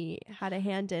University had a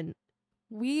hand in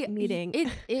meeting.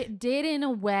 It did, in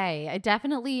a way. I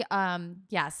definitely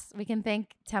yes, we can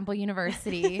thank Temple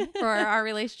University for our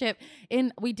relationship.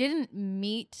 We didn't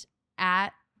meet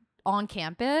on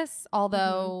campus,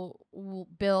 although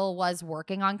Bill was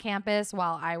working on campus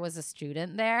while I was a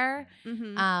student there.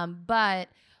 But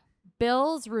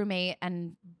Bill's roommate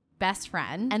and best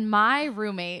friend and my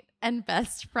roommate and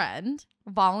best friend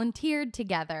volunteered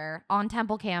together on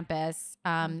Temple campus.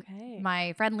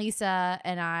 My friend Lisa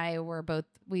and I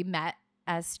we met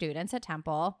as students at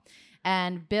Temple,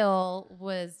 And Bill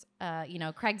was,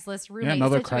 Craigslist roommate. Yeah,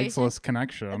 another situation. Craigslist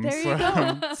connection. There you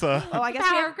go. So, Oh, I guess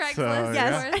Power we of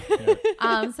have,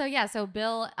 Craigslist. yes. So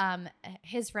Bill,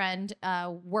 his friend,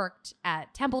 worked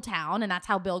at Templetown, and that's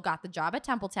how Bill got the job at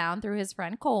Templetown through his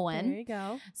friend Colin. There you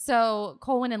go. So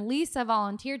Colin and Lisa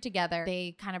volunteered together.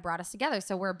 They kind of brought us together.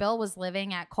 So where Bill was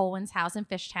living at Colin's house in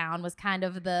Fishtown was kind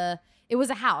of it was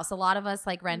a house. A lot of us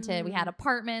like rented. We had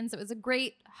apartments. It was a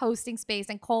great hosting space.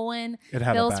 And Colin,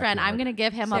 Bill's friend, I'm going to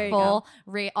give him There a you full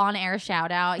on-air shout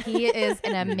out. He is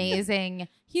an amazing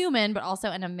human, but also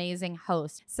an amazing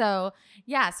host. So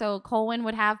Colin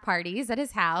would have parties at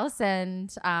his house, and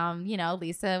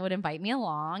Lisa would invite me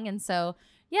along. And so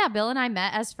Bill and I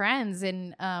met as friends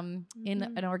in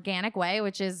an organic way,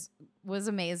 which was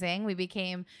amazing. We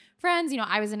became friends.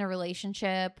 I was in a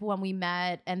relationship when we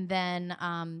met, and then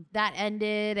that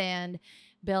ended, and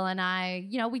Bill and I,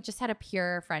 we just had a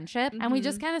pure friendship, and we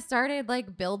just kind of started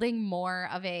like building more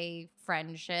of a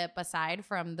friendship aside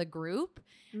from the group.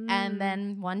 And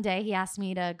then one day he asked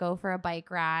me to go for a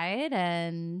bike ride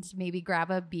and maybe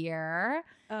grab a beer.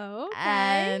 Oh, okay.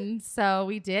 And so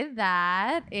we did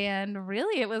that. And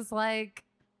really, it was like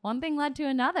one thing led to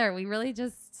another. We really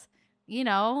just,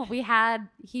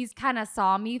 he's kind of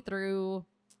saw me through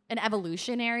an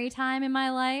evolutionary time in my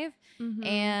life.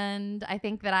 And I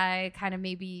think that I kind of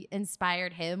maybe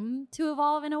inspired him to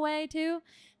evolve in a way too.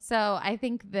 So I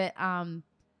think that,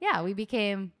 we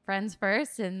became friends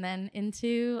first and then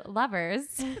into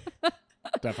lovers.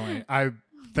 definitely. I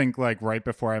think like right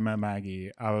before I met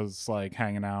Maggie, I was like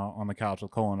hanging out on the couch with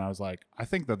Cole, and I was like, I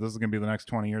think that this is going to be the next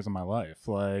 20 years of my life.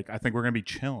 Like, I think we're going to be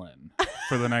chilling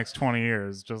for the next 20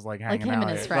 years, just like hanging him out.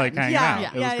 and his friends. Like hanging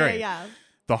out. It was great. Yeah.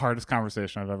 The hardest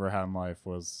conversation I've ever had in life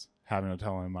was having to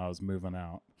tell him I was moving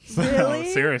out. So,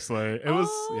 Really? seriously. It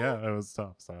was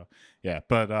tough. So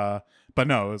but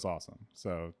no, it was awesome.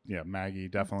 So Maggie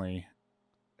definitely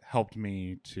helped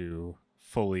me to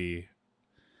fully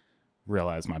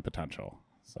realize my potential.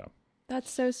 So That's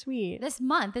so sweet. This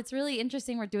month, it's really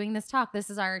interesting. We're doing this talk. This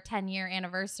is our 10-year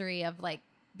anniversary of like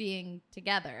being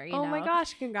together. Oh my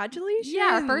gosh, congratulations.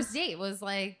 Yeah, our first date was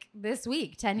like this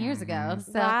week, 10 years ago.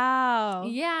 So wow.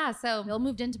 Yeah, so Bill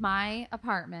moved into my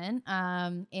apartment,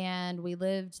 and we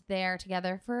lived there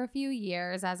together for a few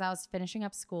years as I was finishing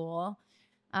up school.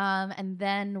 And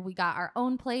then we got our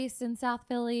own place in South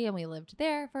Philly, and we lived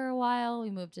there for a while. We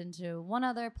moved into one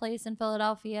other place in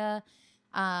Philadelphia.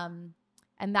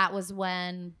 And that was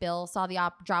when Bill saw the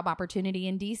job opportunity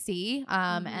in DC.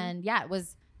 And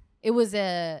it was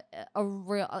a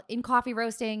real in coffee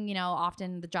roasting,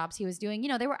 often the jobs he was doing,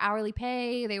 they were hourly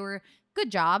pay, they were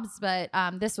good jobs, but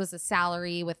this was a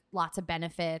salary with lots of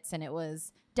benefits, and it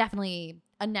was definitely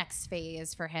a next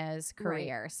phase for his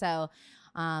career. Right. So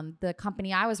the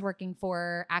company I was working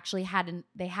for actually had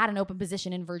an open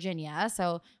position in Virginia.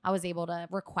 So I was able to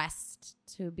request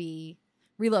to be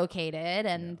relocated,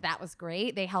 and that was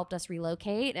great. They helped us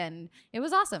relocate, and it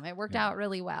was awesome. It worked out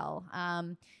really well.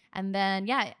 And then,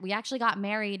 we actually got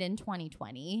married in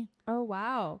 2020. Oh,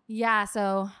 wow. Yeah.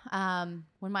 So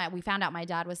when we found out my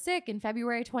dad was sick in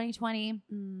February 2020,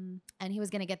 and he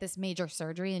was going to get this major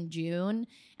surgery in June,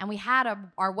 and we had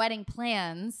our wedding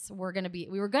plans we were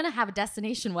going to have a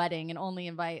destination wedding and only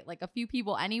invite like a few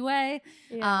people anyway.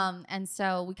 Yeah. And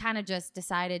so we kind of just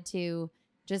decided to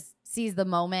just seize the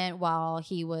moment while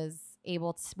he was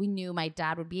we knew my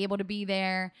dad would be able to be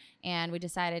there, and we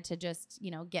decided to just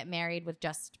get married with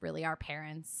just really our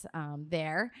parents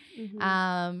there.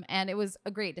 And it was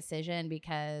a great decision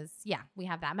because we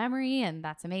have that memory, and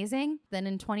that's amazing. Then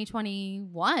in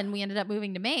 2021 we ended up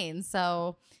moving to Maine,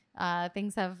 so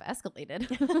things have escalated.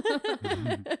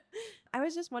 I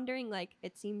was just wondering, like,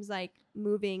 it seems like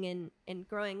moving and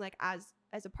growing like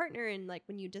as a partner, and like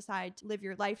when you decide to live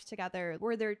your life together,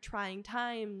 were there trying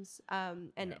times,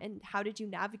 and how did you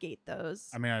navigate those?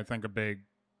 I mean, I think a big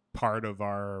part of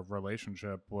our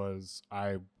relationship was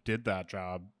I did that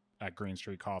job at Green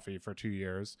Street Coffee for 2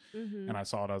 years, and I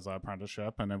saw it as an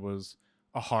apprenticeship, and it was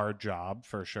a hard job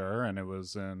for sure, and it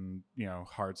was in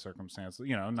hard circumstances.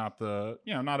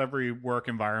 Not every work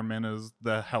environment is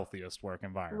the healthiest work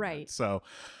environment, right? So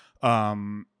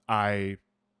I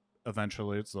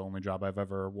eventually, it's the only job I've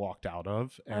ever walked out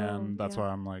of, and that's why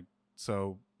I'm like,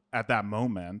 so at that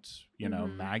moment,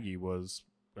 Maggie was,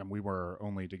 and we were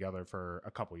only together for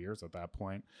a couple years at that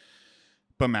point,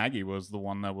 but Maggie was the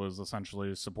one that was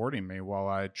essentially supporting me while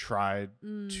I tried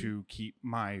to keep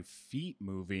my feet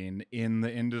moving in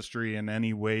the industry in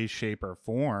any way, shape, or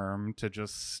form to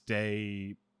just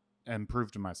stay and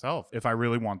prove to myself, if I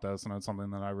really want this and it's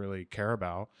something that I really care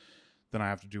about, then I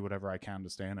have to do whatever I can to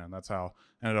stay in it. And that's how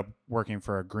I ended up working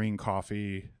for a green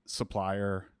coffee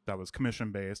supplier that was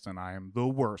commission based, and I am the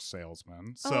worst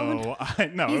salesman. So no.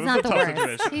 I know He's it was not a the tough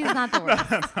worst. situation. He's not the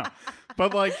worst. No.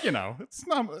 But like, you know,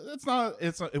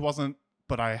 it wasn't,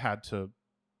 but I had to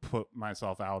put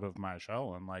myself out of my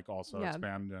shell and like also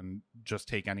expand and just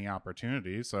take any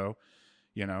opportunity. So,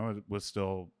 you know, it was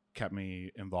still kept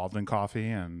me involved in coffee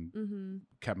and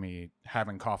kept me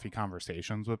having coffee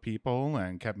conversations with people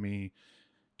and kept me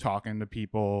talking to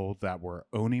people that were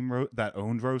that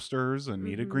owned roasters and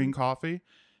needed green coffee.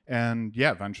 And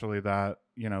yeah, eventually that,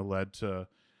 you know, led to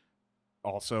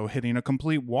also hitting a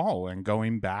complete wall and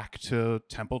going back to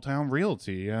Templetown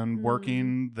Realty and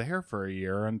working there for a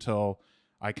year until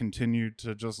I continued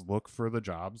to just look for the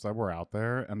jobs that were out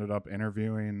there. Ended up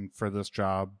interviewing for this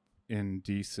job in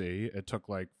DC. It took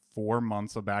like 4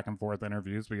 months of back and forth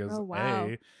interviews because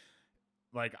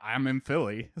like I'm in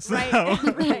Philly. So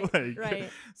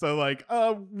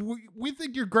we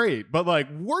think you're great, but like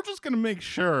we're just gonna make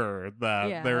sure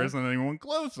that there isn't anyone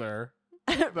closer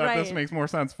that this makes more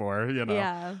sense for, you know.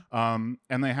 Yeah.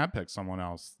 And they had picked someone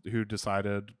else who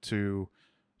decided to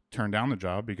turn down the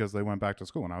job because they went back to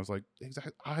school. And I was like,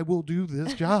 exactly, I will do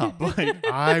this job. Like,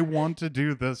 I want to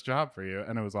do this job for you.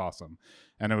 And it was awesome.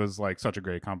 And it was like such a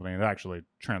great company. It actually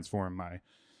transformed my,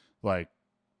 like,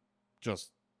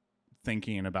 just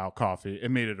thinking about coffee. It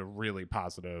made it a really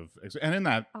positive. And in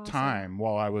that time,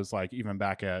 while I was like, even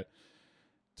back at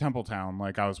Templetown,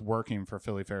 like I was working for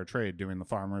Philly Fair Trade doing the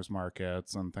farmers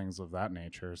markets and things of that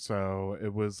nature. So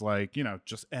it was like, you know,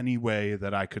 just any way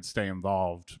that I could stay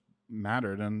involved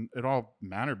mattered, and it all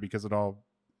mattered because it all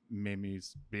made me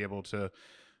be able to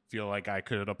feel like I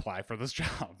could apply for this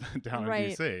job down in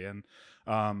DC.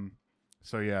 And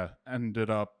so yeah, ended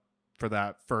up for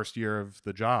that first year of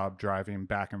the job driving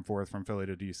back and forth from Philly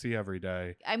to DC every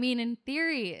day. I mean, in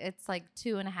theory, it's like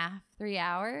 2.5, 3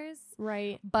 hours.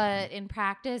 Right. But in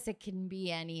practice, it can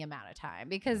be any amount of time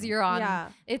because you're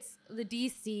on, it's the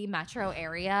DC metro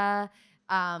area.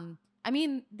 I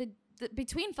mean,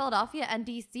 between Philadelphia and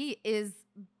DC is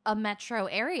a metro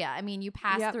area. I mean, you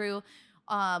pass through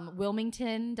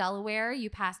Wilmington, Delaware,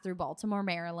 you pass through Baltimore,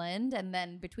 Maryland, and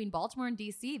then between Baltimore and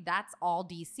DC, that's all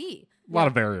DC. A lot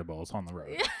of variables on the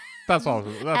road. That's all.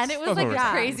 And it was like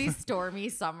a crazy stormy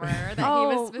summer that he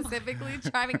was specifically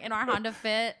driving in our Honda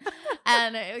Fit.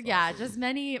 And just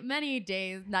many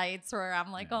days, nights where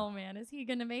I'm like, oh man, is he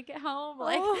going to make it home?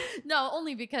 Like, no,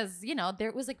 only because, you know,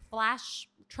 there was like flash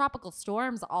tropical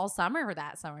storms all summer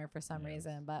that summer for some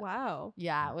reason. But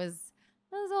it was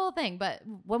the whole thing. But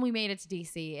when we made it to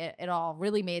DC, it all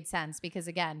really made sense because,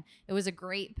 again, it was a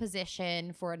great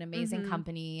position for an amazing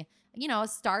company, you know, a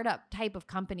startup type of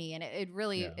company. And it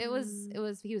really, it was,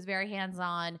 he was very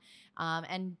hands-on.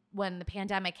 And when the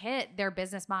pandemic hit, their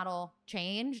business model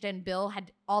changed and Bill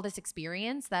had all this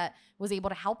experience that was able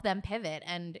to help them pivot.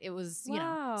 And it was, you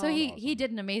know, so he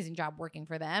did an amazing job working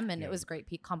for them, and it was a great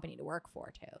company to work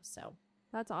for too. So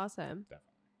that's awesome. Definitely.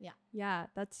 Yeah,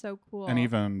 that's so cool. And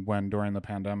even when during the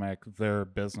pandemic, their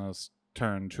business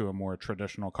turned to a more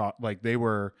traditional, like they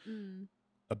were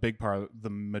a big part, the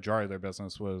majority of their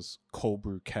business was cold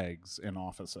brew kegs in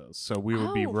offices. So we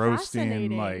would be roasting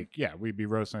we'd be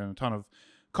roasting a ton of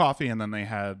coffee, and then they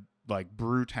had like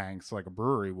brew tanks, like a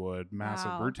brewery would,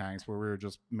 massive brew tanks where we were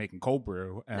just making cold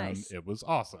brew, and it was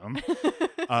awesome.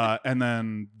 And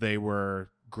then they were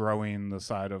growing the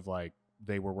side of like,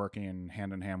 they were working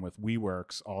hand in hand with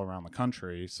WeWorks all around the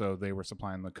country. So they were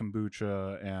supplying the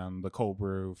kombucha and the cold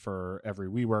brew for every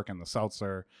WeWork and the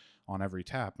seltzer on every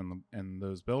tap in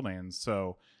those buildings.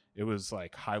 So it was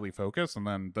like highly focused. And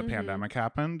then the pandemic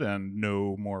happened and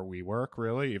no more WeWork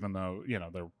really, even though, you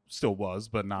know, there still was,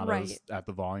 but not as at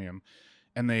the volume.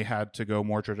 And they had to go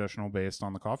more traditional based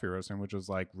on the coffee roasting, which is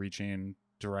like reaching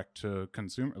direct to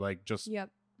consumer, like just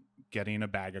getting a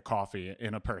bag of coffee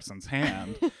in a person's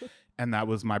hand. And that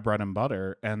was my bread and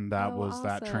butter. And that was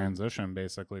that transition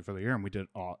basically for the year. And we did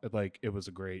all, like, it was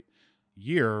a great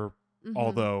year,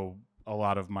 although a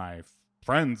lot of my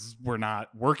friends were not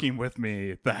working with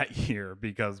me that year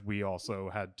because we also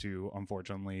had to,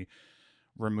 unfortunately,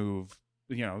 remove,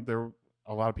 you know,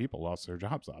 a lot of people lost their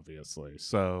jobs, obviously.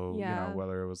 So, you know,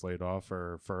 whether it was laid off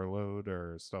or furloughed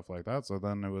or stuff like that. So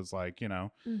then it was like, you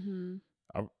know,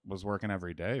 I was working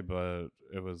every day, but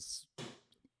it was,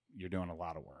 you're doing a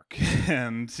lot of work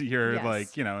and you're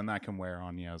like, you know, and that can wear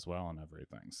on you as well and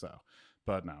everything. So,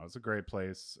 but no, it's a great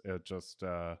place. It just,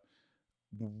 the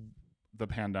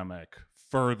pandemic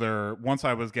further, once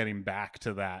I was getting back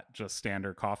to that just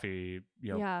standard coffee,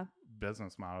 you know,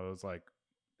 business model, it was like,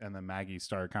 and then Maggie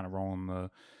started kind of rolling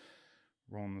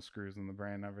rolling the screws in the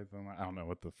brain, everything. I don't know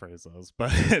what the phrase is,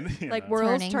 but like know,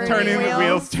 wheels turning the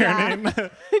wheels, turning. Yeah.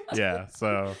 Yeah.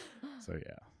 So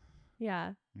yeah.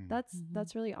 Yeah. Mm.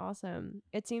 That's really awesome.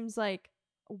 It seems like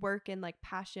work and like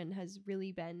passion has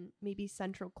really been maybe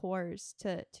central cores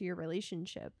to your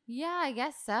relationship. Yeah, I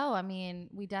guess so. I mean,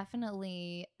 we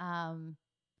definitely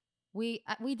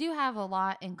we do have a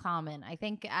lot in common. I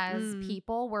think as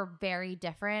people, we're very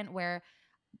different. Where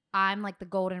I'm like the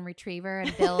golden retriever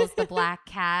and Bill's the black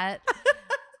cat.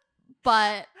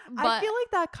 But I feel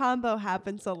like that combo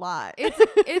happens a lot.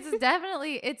 It's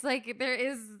definitely, it's like it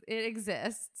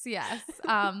exists, yes.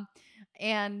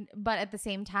 But at the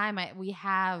same time, we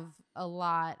have a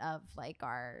lot of like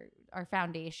our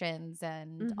foundations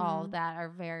and all that are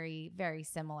very, very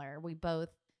similar. We both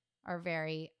are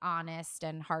very honest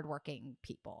and hardworking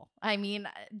people. I mean,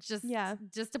 just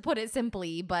to put it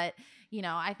simply, but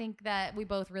I think that we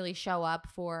both really show up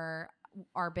for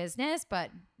our business, but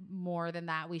more than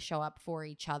that, we show up for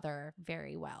each other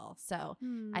very well. So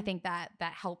I think that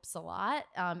helps a lot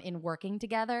in working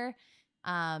together.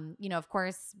 Of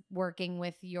course, working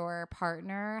with your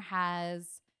partner has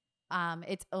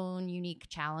its own unique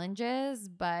challenges,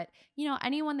 but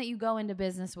anyone that you go into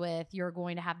business with, you're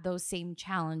going to have those same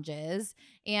challenges.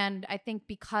 And I think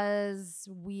because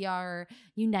we are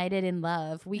united in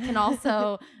love, we can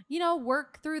also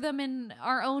work through them in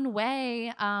our own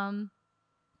way,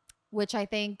 which I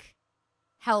think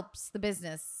helps the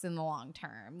business in the long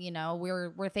term.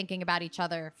 We're thinking about each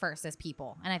other first as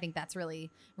people, and I think that's really,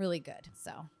 really good.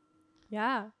 So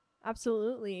yeah,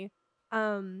 absolutely.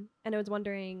 And I was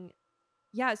wondering,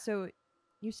 so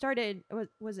you started,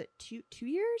 was it two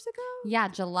years ago? Yeah,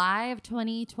 July of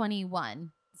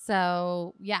 2021.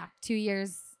 So 2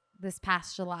 years this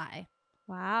past July.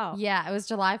 Wow. Yeah, it was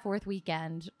July 4th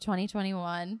weekend,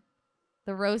 2021.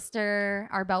 The roaster,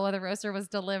 our bellwether roaster, was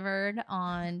delivered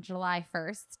on July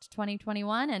 1st,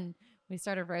 2021. And we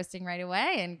started roasting right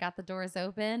away and got the doors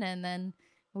open. And then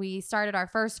we started our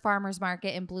first farmer's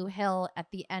market in Blue Hill at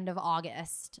the end of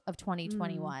August of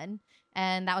 2021.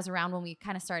 And that was around when we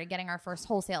kind of started getting our first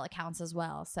wholesale accounts as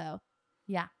well. So,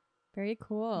 yeah. Very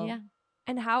cool. Yeah.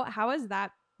 And how has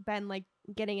that been, like,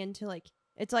 getting into, like,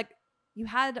 it's like you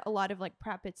had a lot of like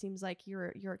prep. It seems like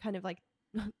you're kind of like,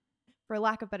 for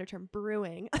lack of a better term,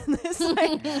 brewing this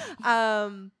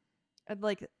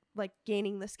like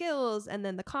gaining the skills and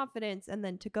then the confidence and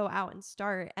then to go out and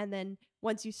start. And then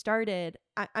once you started,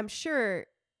 I'm sure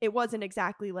it wasn't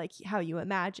exactly like how you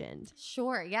imagined.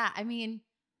 Sure. Yeah. I mean,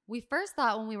 we first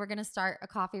thought when we were going to start a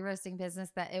coffee roasting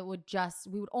business that it would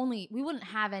we wouldn't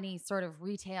have any sort of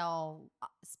retail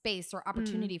space or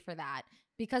opportunity for that,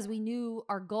 because we knew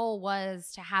our goal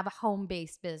was to have a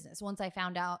home-based business. Once I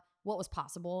found out what was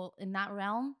possible in that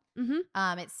realm,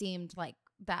 it seemed like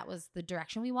that was the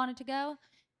direction we wanted to go.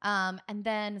 And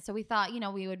then, so we thought,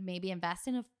 we would maybe invest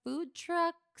in a food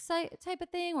truck type of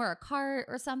thing or a cart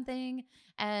or something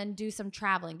and do some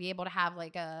traveling, be able to have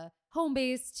like a home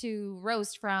base to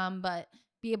roast from, but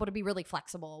be able to be really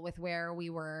flexible with where we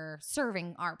were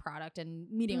serving our product and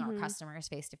meeting our customers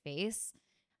face to face.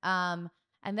 And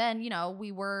then,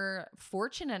 we were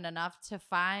fortunate enough to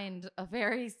find a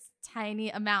very tiny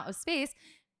amount of space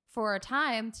for a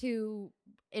time to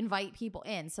invite people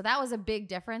in. So that was a big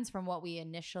difference from what we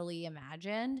initially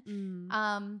imagined.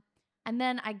 And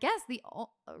then I guess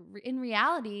in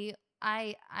reality,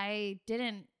 I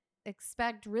didn't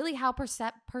expect really how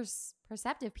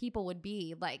perceptive people would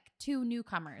be, like to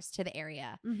newcomers to the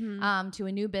area, to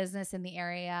a new business in the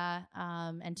area,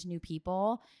 and to new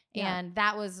people. Yeah. And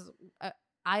that was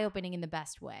eye-opening in the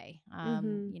best way.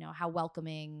 How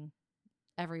welcoming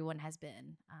everyone has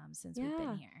been since we've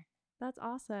been here. That's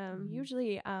awesome.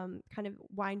 Usually kind of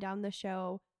wind down the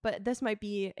show, but this might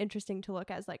be interesting to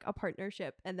look as like a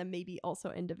partnership and then maybe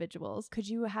also individuals. Could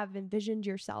you have envisioned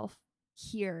yourself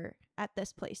here at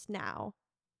this place now?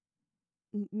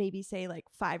 Maybe say like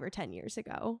 5 or 10 years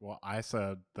ago. Well, I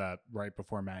said that right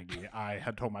before Maggie. I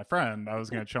had told my friend I was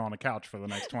going to chill on a couch for the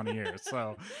next 20 years.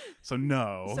 So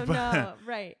no. So no,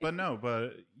 right.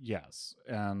 But yes.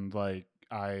 And like,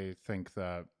 I think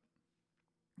that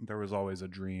there was always a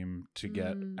dream to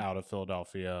get out of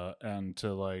Philadelphia and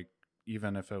to like,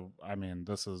 even if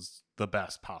this is the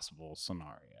best possible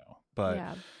scenario,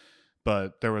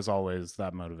 but there was always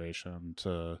that motivation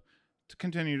to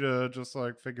continue to just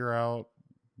like figure out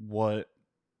what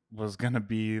was going to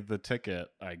be the ticket,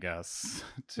 I guess,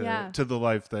 to the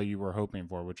life that you were hoping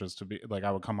for, which is to be like,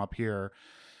 I would come up here,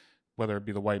 whether it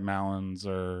be the White Mountains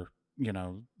or,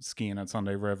 skiing at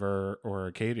Sunday River or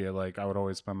Acadia. Like I would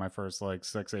always spend my first like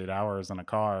 6-8 hours in a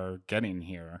car getting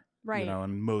here. Right.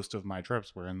 And most of my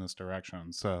trips were in this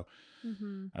direction. So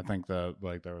Mm-hmm. I think that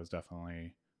like there was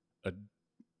definitely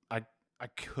I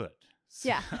could.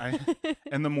 Yeah.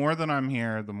 And the more that I'm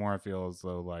here, the more I feel as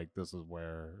though like this is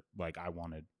where like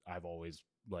I've always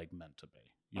like meant to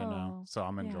be, Oh, so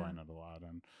I'm yeah. enjoying it a lot.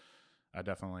 And I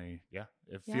definitely, it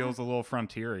Yeah. feels a little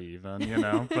frontier-y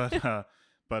even,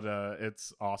 but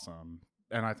it's awesome.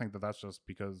 And I think that that's just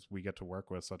because we get to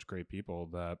work with such great people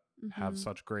that have Mhm.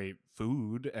 such great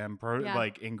food and Yeah.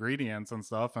 like ingredients and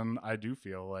stuff. And I do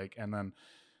feel like, and then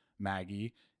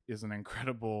Maggie is an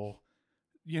incredible,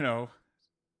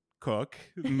 cook,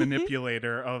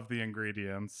 manipulator of the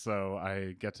ingredients. So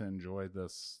I get to enjoy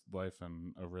this life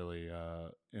in a really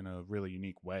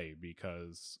unique way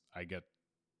because I get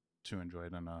to enjoy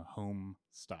it in a home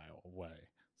style way.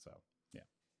 So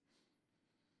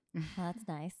Well, that's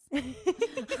nice. No,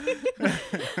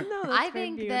 that's I very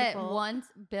think that beautiful. once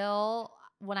Bill,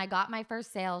 when I got my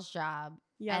first sales job,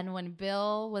 Yep. and when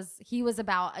Bill he was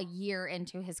about a year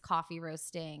into his coffee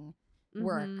roasting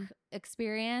work Mhm.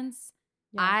 experience.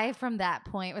 Yeah. I, from that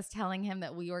point, was telling him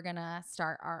that we were going to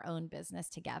start our own business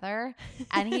together.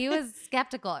 And he was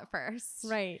skeptical at first.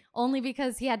 Right. Only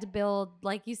because he had to build,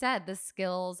 like you said, the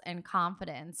skills and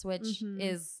confidence, which Mhm.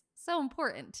 is so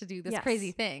important to do this Yes.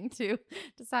 crazy thing, to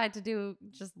decide to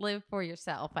just live for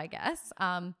yourself, I guess.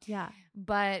 Yeah.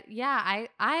 But yeah,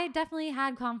 I definitely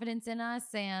had confidence in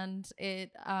us, and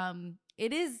it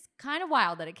is kind of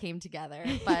wild that it came together.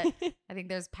 But I think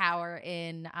there's power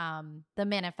in the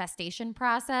manifestation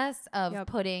process of Yep.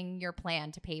 putting your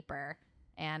plan to paper,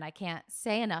 and I can't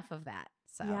say enough of that.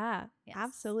 So Yeah, yes.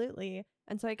 absolutely.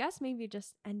 And so I guess maybe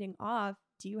just ending off,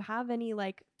 do you have any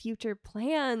like future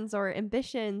plans or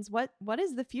ambitions? What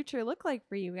does the future look like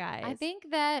for you guys? I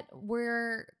think that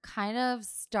we're kind of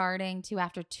starting to,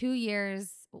 after 2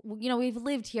 years, we've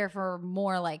lived here for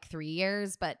more like 3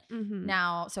 years, but Mhm.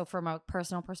 now, so from a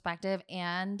personal perspective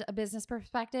and a business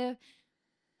perspective,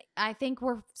 I think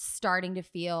we're starting to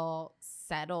feel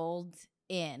settled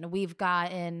in. We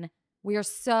are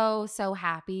so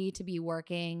happy to be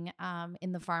working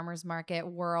in the farmers market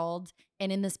world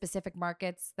and in the specific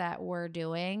markets that we're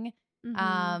doing.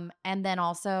 Mhm. And then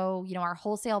also, our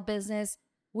wholesale business,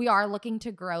 we are looking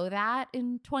to grow that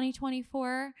in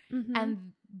 2024. Mhm.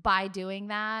 And by doing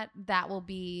that will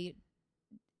be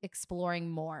exploring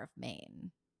more of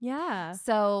Maine. Yeah.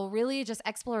 So really just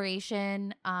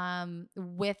exploration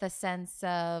with a sense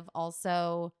of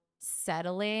also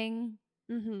settling.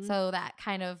 Mhm. So that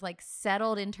kind of like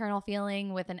settled internal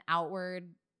feeling with an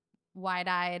outward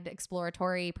wide-eyed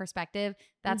exploratory perspective.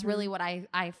 That's really what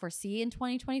I foresee in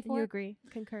 2024. You agree?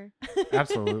 Concur.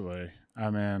 Absolutely. I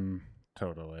mean,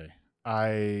 totally.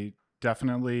 I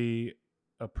definitely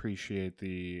appreciate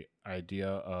the idea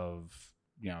of,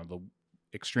 the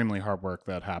extremely hard work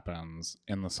that happens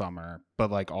in the summer, but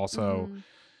like also Mhm.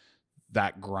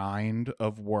 that grind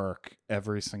of work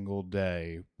every single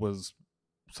day was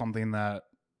something that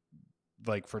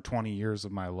like for 20 years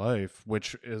of my life,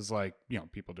 which is like,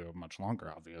 people do it much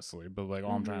longer, obviously, but like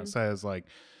all I'm trying to say is like,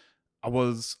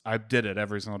 I did it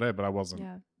every single day, but I wasn't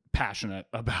Yeah. passionate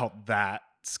about that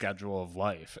schedule of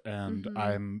life. And Mhm.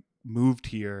 I'm moved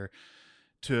here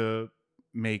to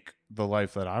make the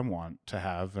life that I want to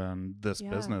have. And this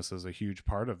Yeah. business is a huge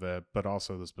part of it. But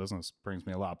also this business brings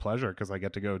me a lot of pleasure because I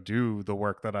get to go do the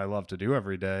work that I love to do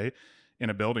every day in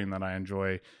a building that I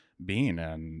enjoy being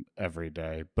in every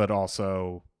day. But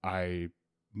also I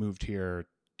moved here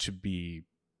to be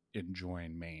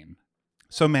enjoying Maine.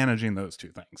 So managing those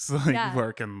two things, like Yeah.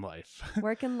 work and life.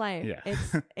 Work and life. Yeah.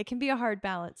 It can be a hard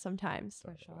balance sometimes.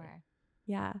 For sure. Yeah.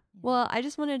 Yeah. Well, I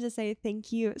just wanted to say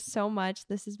thank you so much.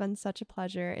 This has been such a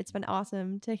pleasure. It's been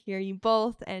awesome to hear you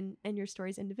both and your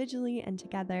stories individually and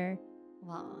together.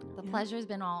 Well, the Yeah. pleasure has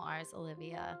been all ours,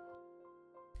 Olivia.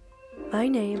 My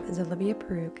name is Olivia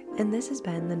Peruk, and this has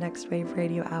been the NextWave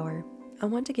Radio Hour. I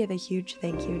want to give a huge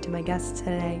thank you to my guests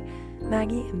today,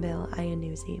 Maggie and Bill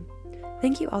Iannuzzi.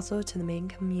 Thank you also to the Maine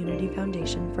Community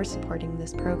Foundation for supporting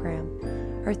this program.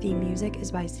 Our theme music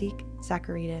is by Zeke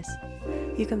Zacharias.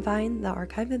 You can find the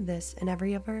archive of this and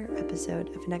every other episode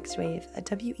of NextWave at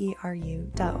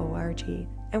weru.org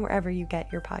and wherever you get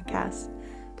your podcasts.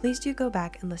 Please do go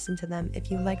back and listen to them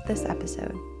if you liked this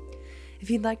episode. If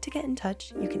you'd like to get in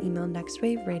touch, you can email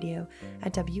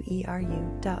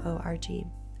nextwaveradio@weru.org.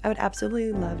 I would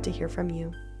absolutely love to hear from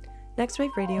you.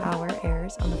 NextWave Radio Hour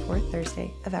airs on the fourth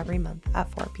Thursday of every month at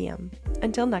 4 p.m.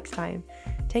 Until next time,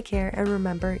 take care and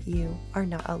remember you are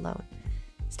not alone.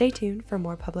 Stay tuned for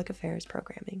more public affairs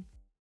programming.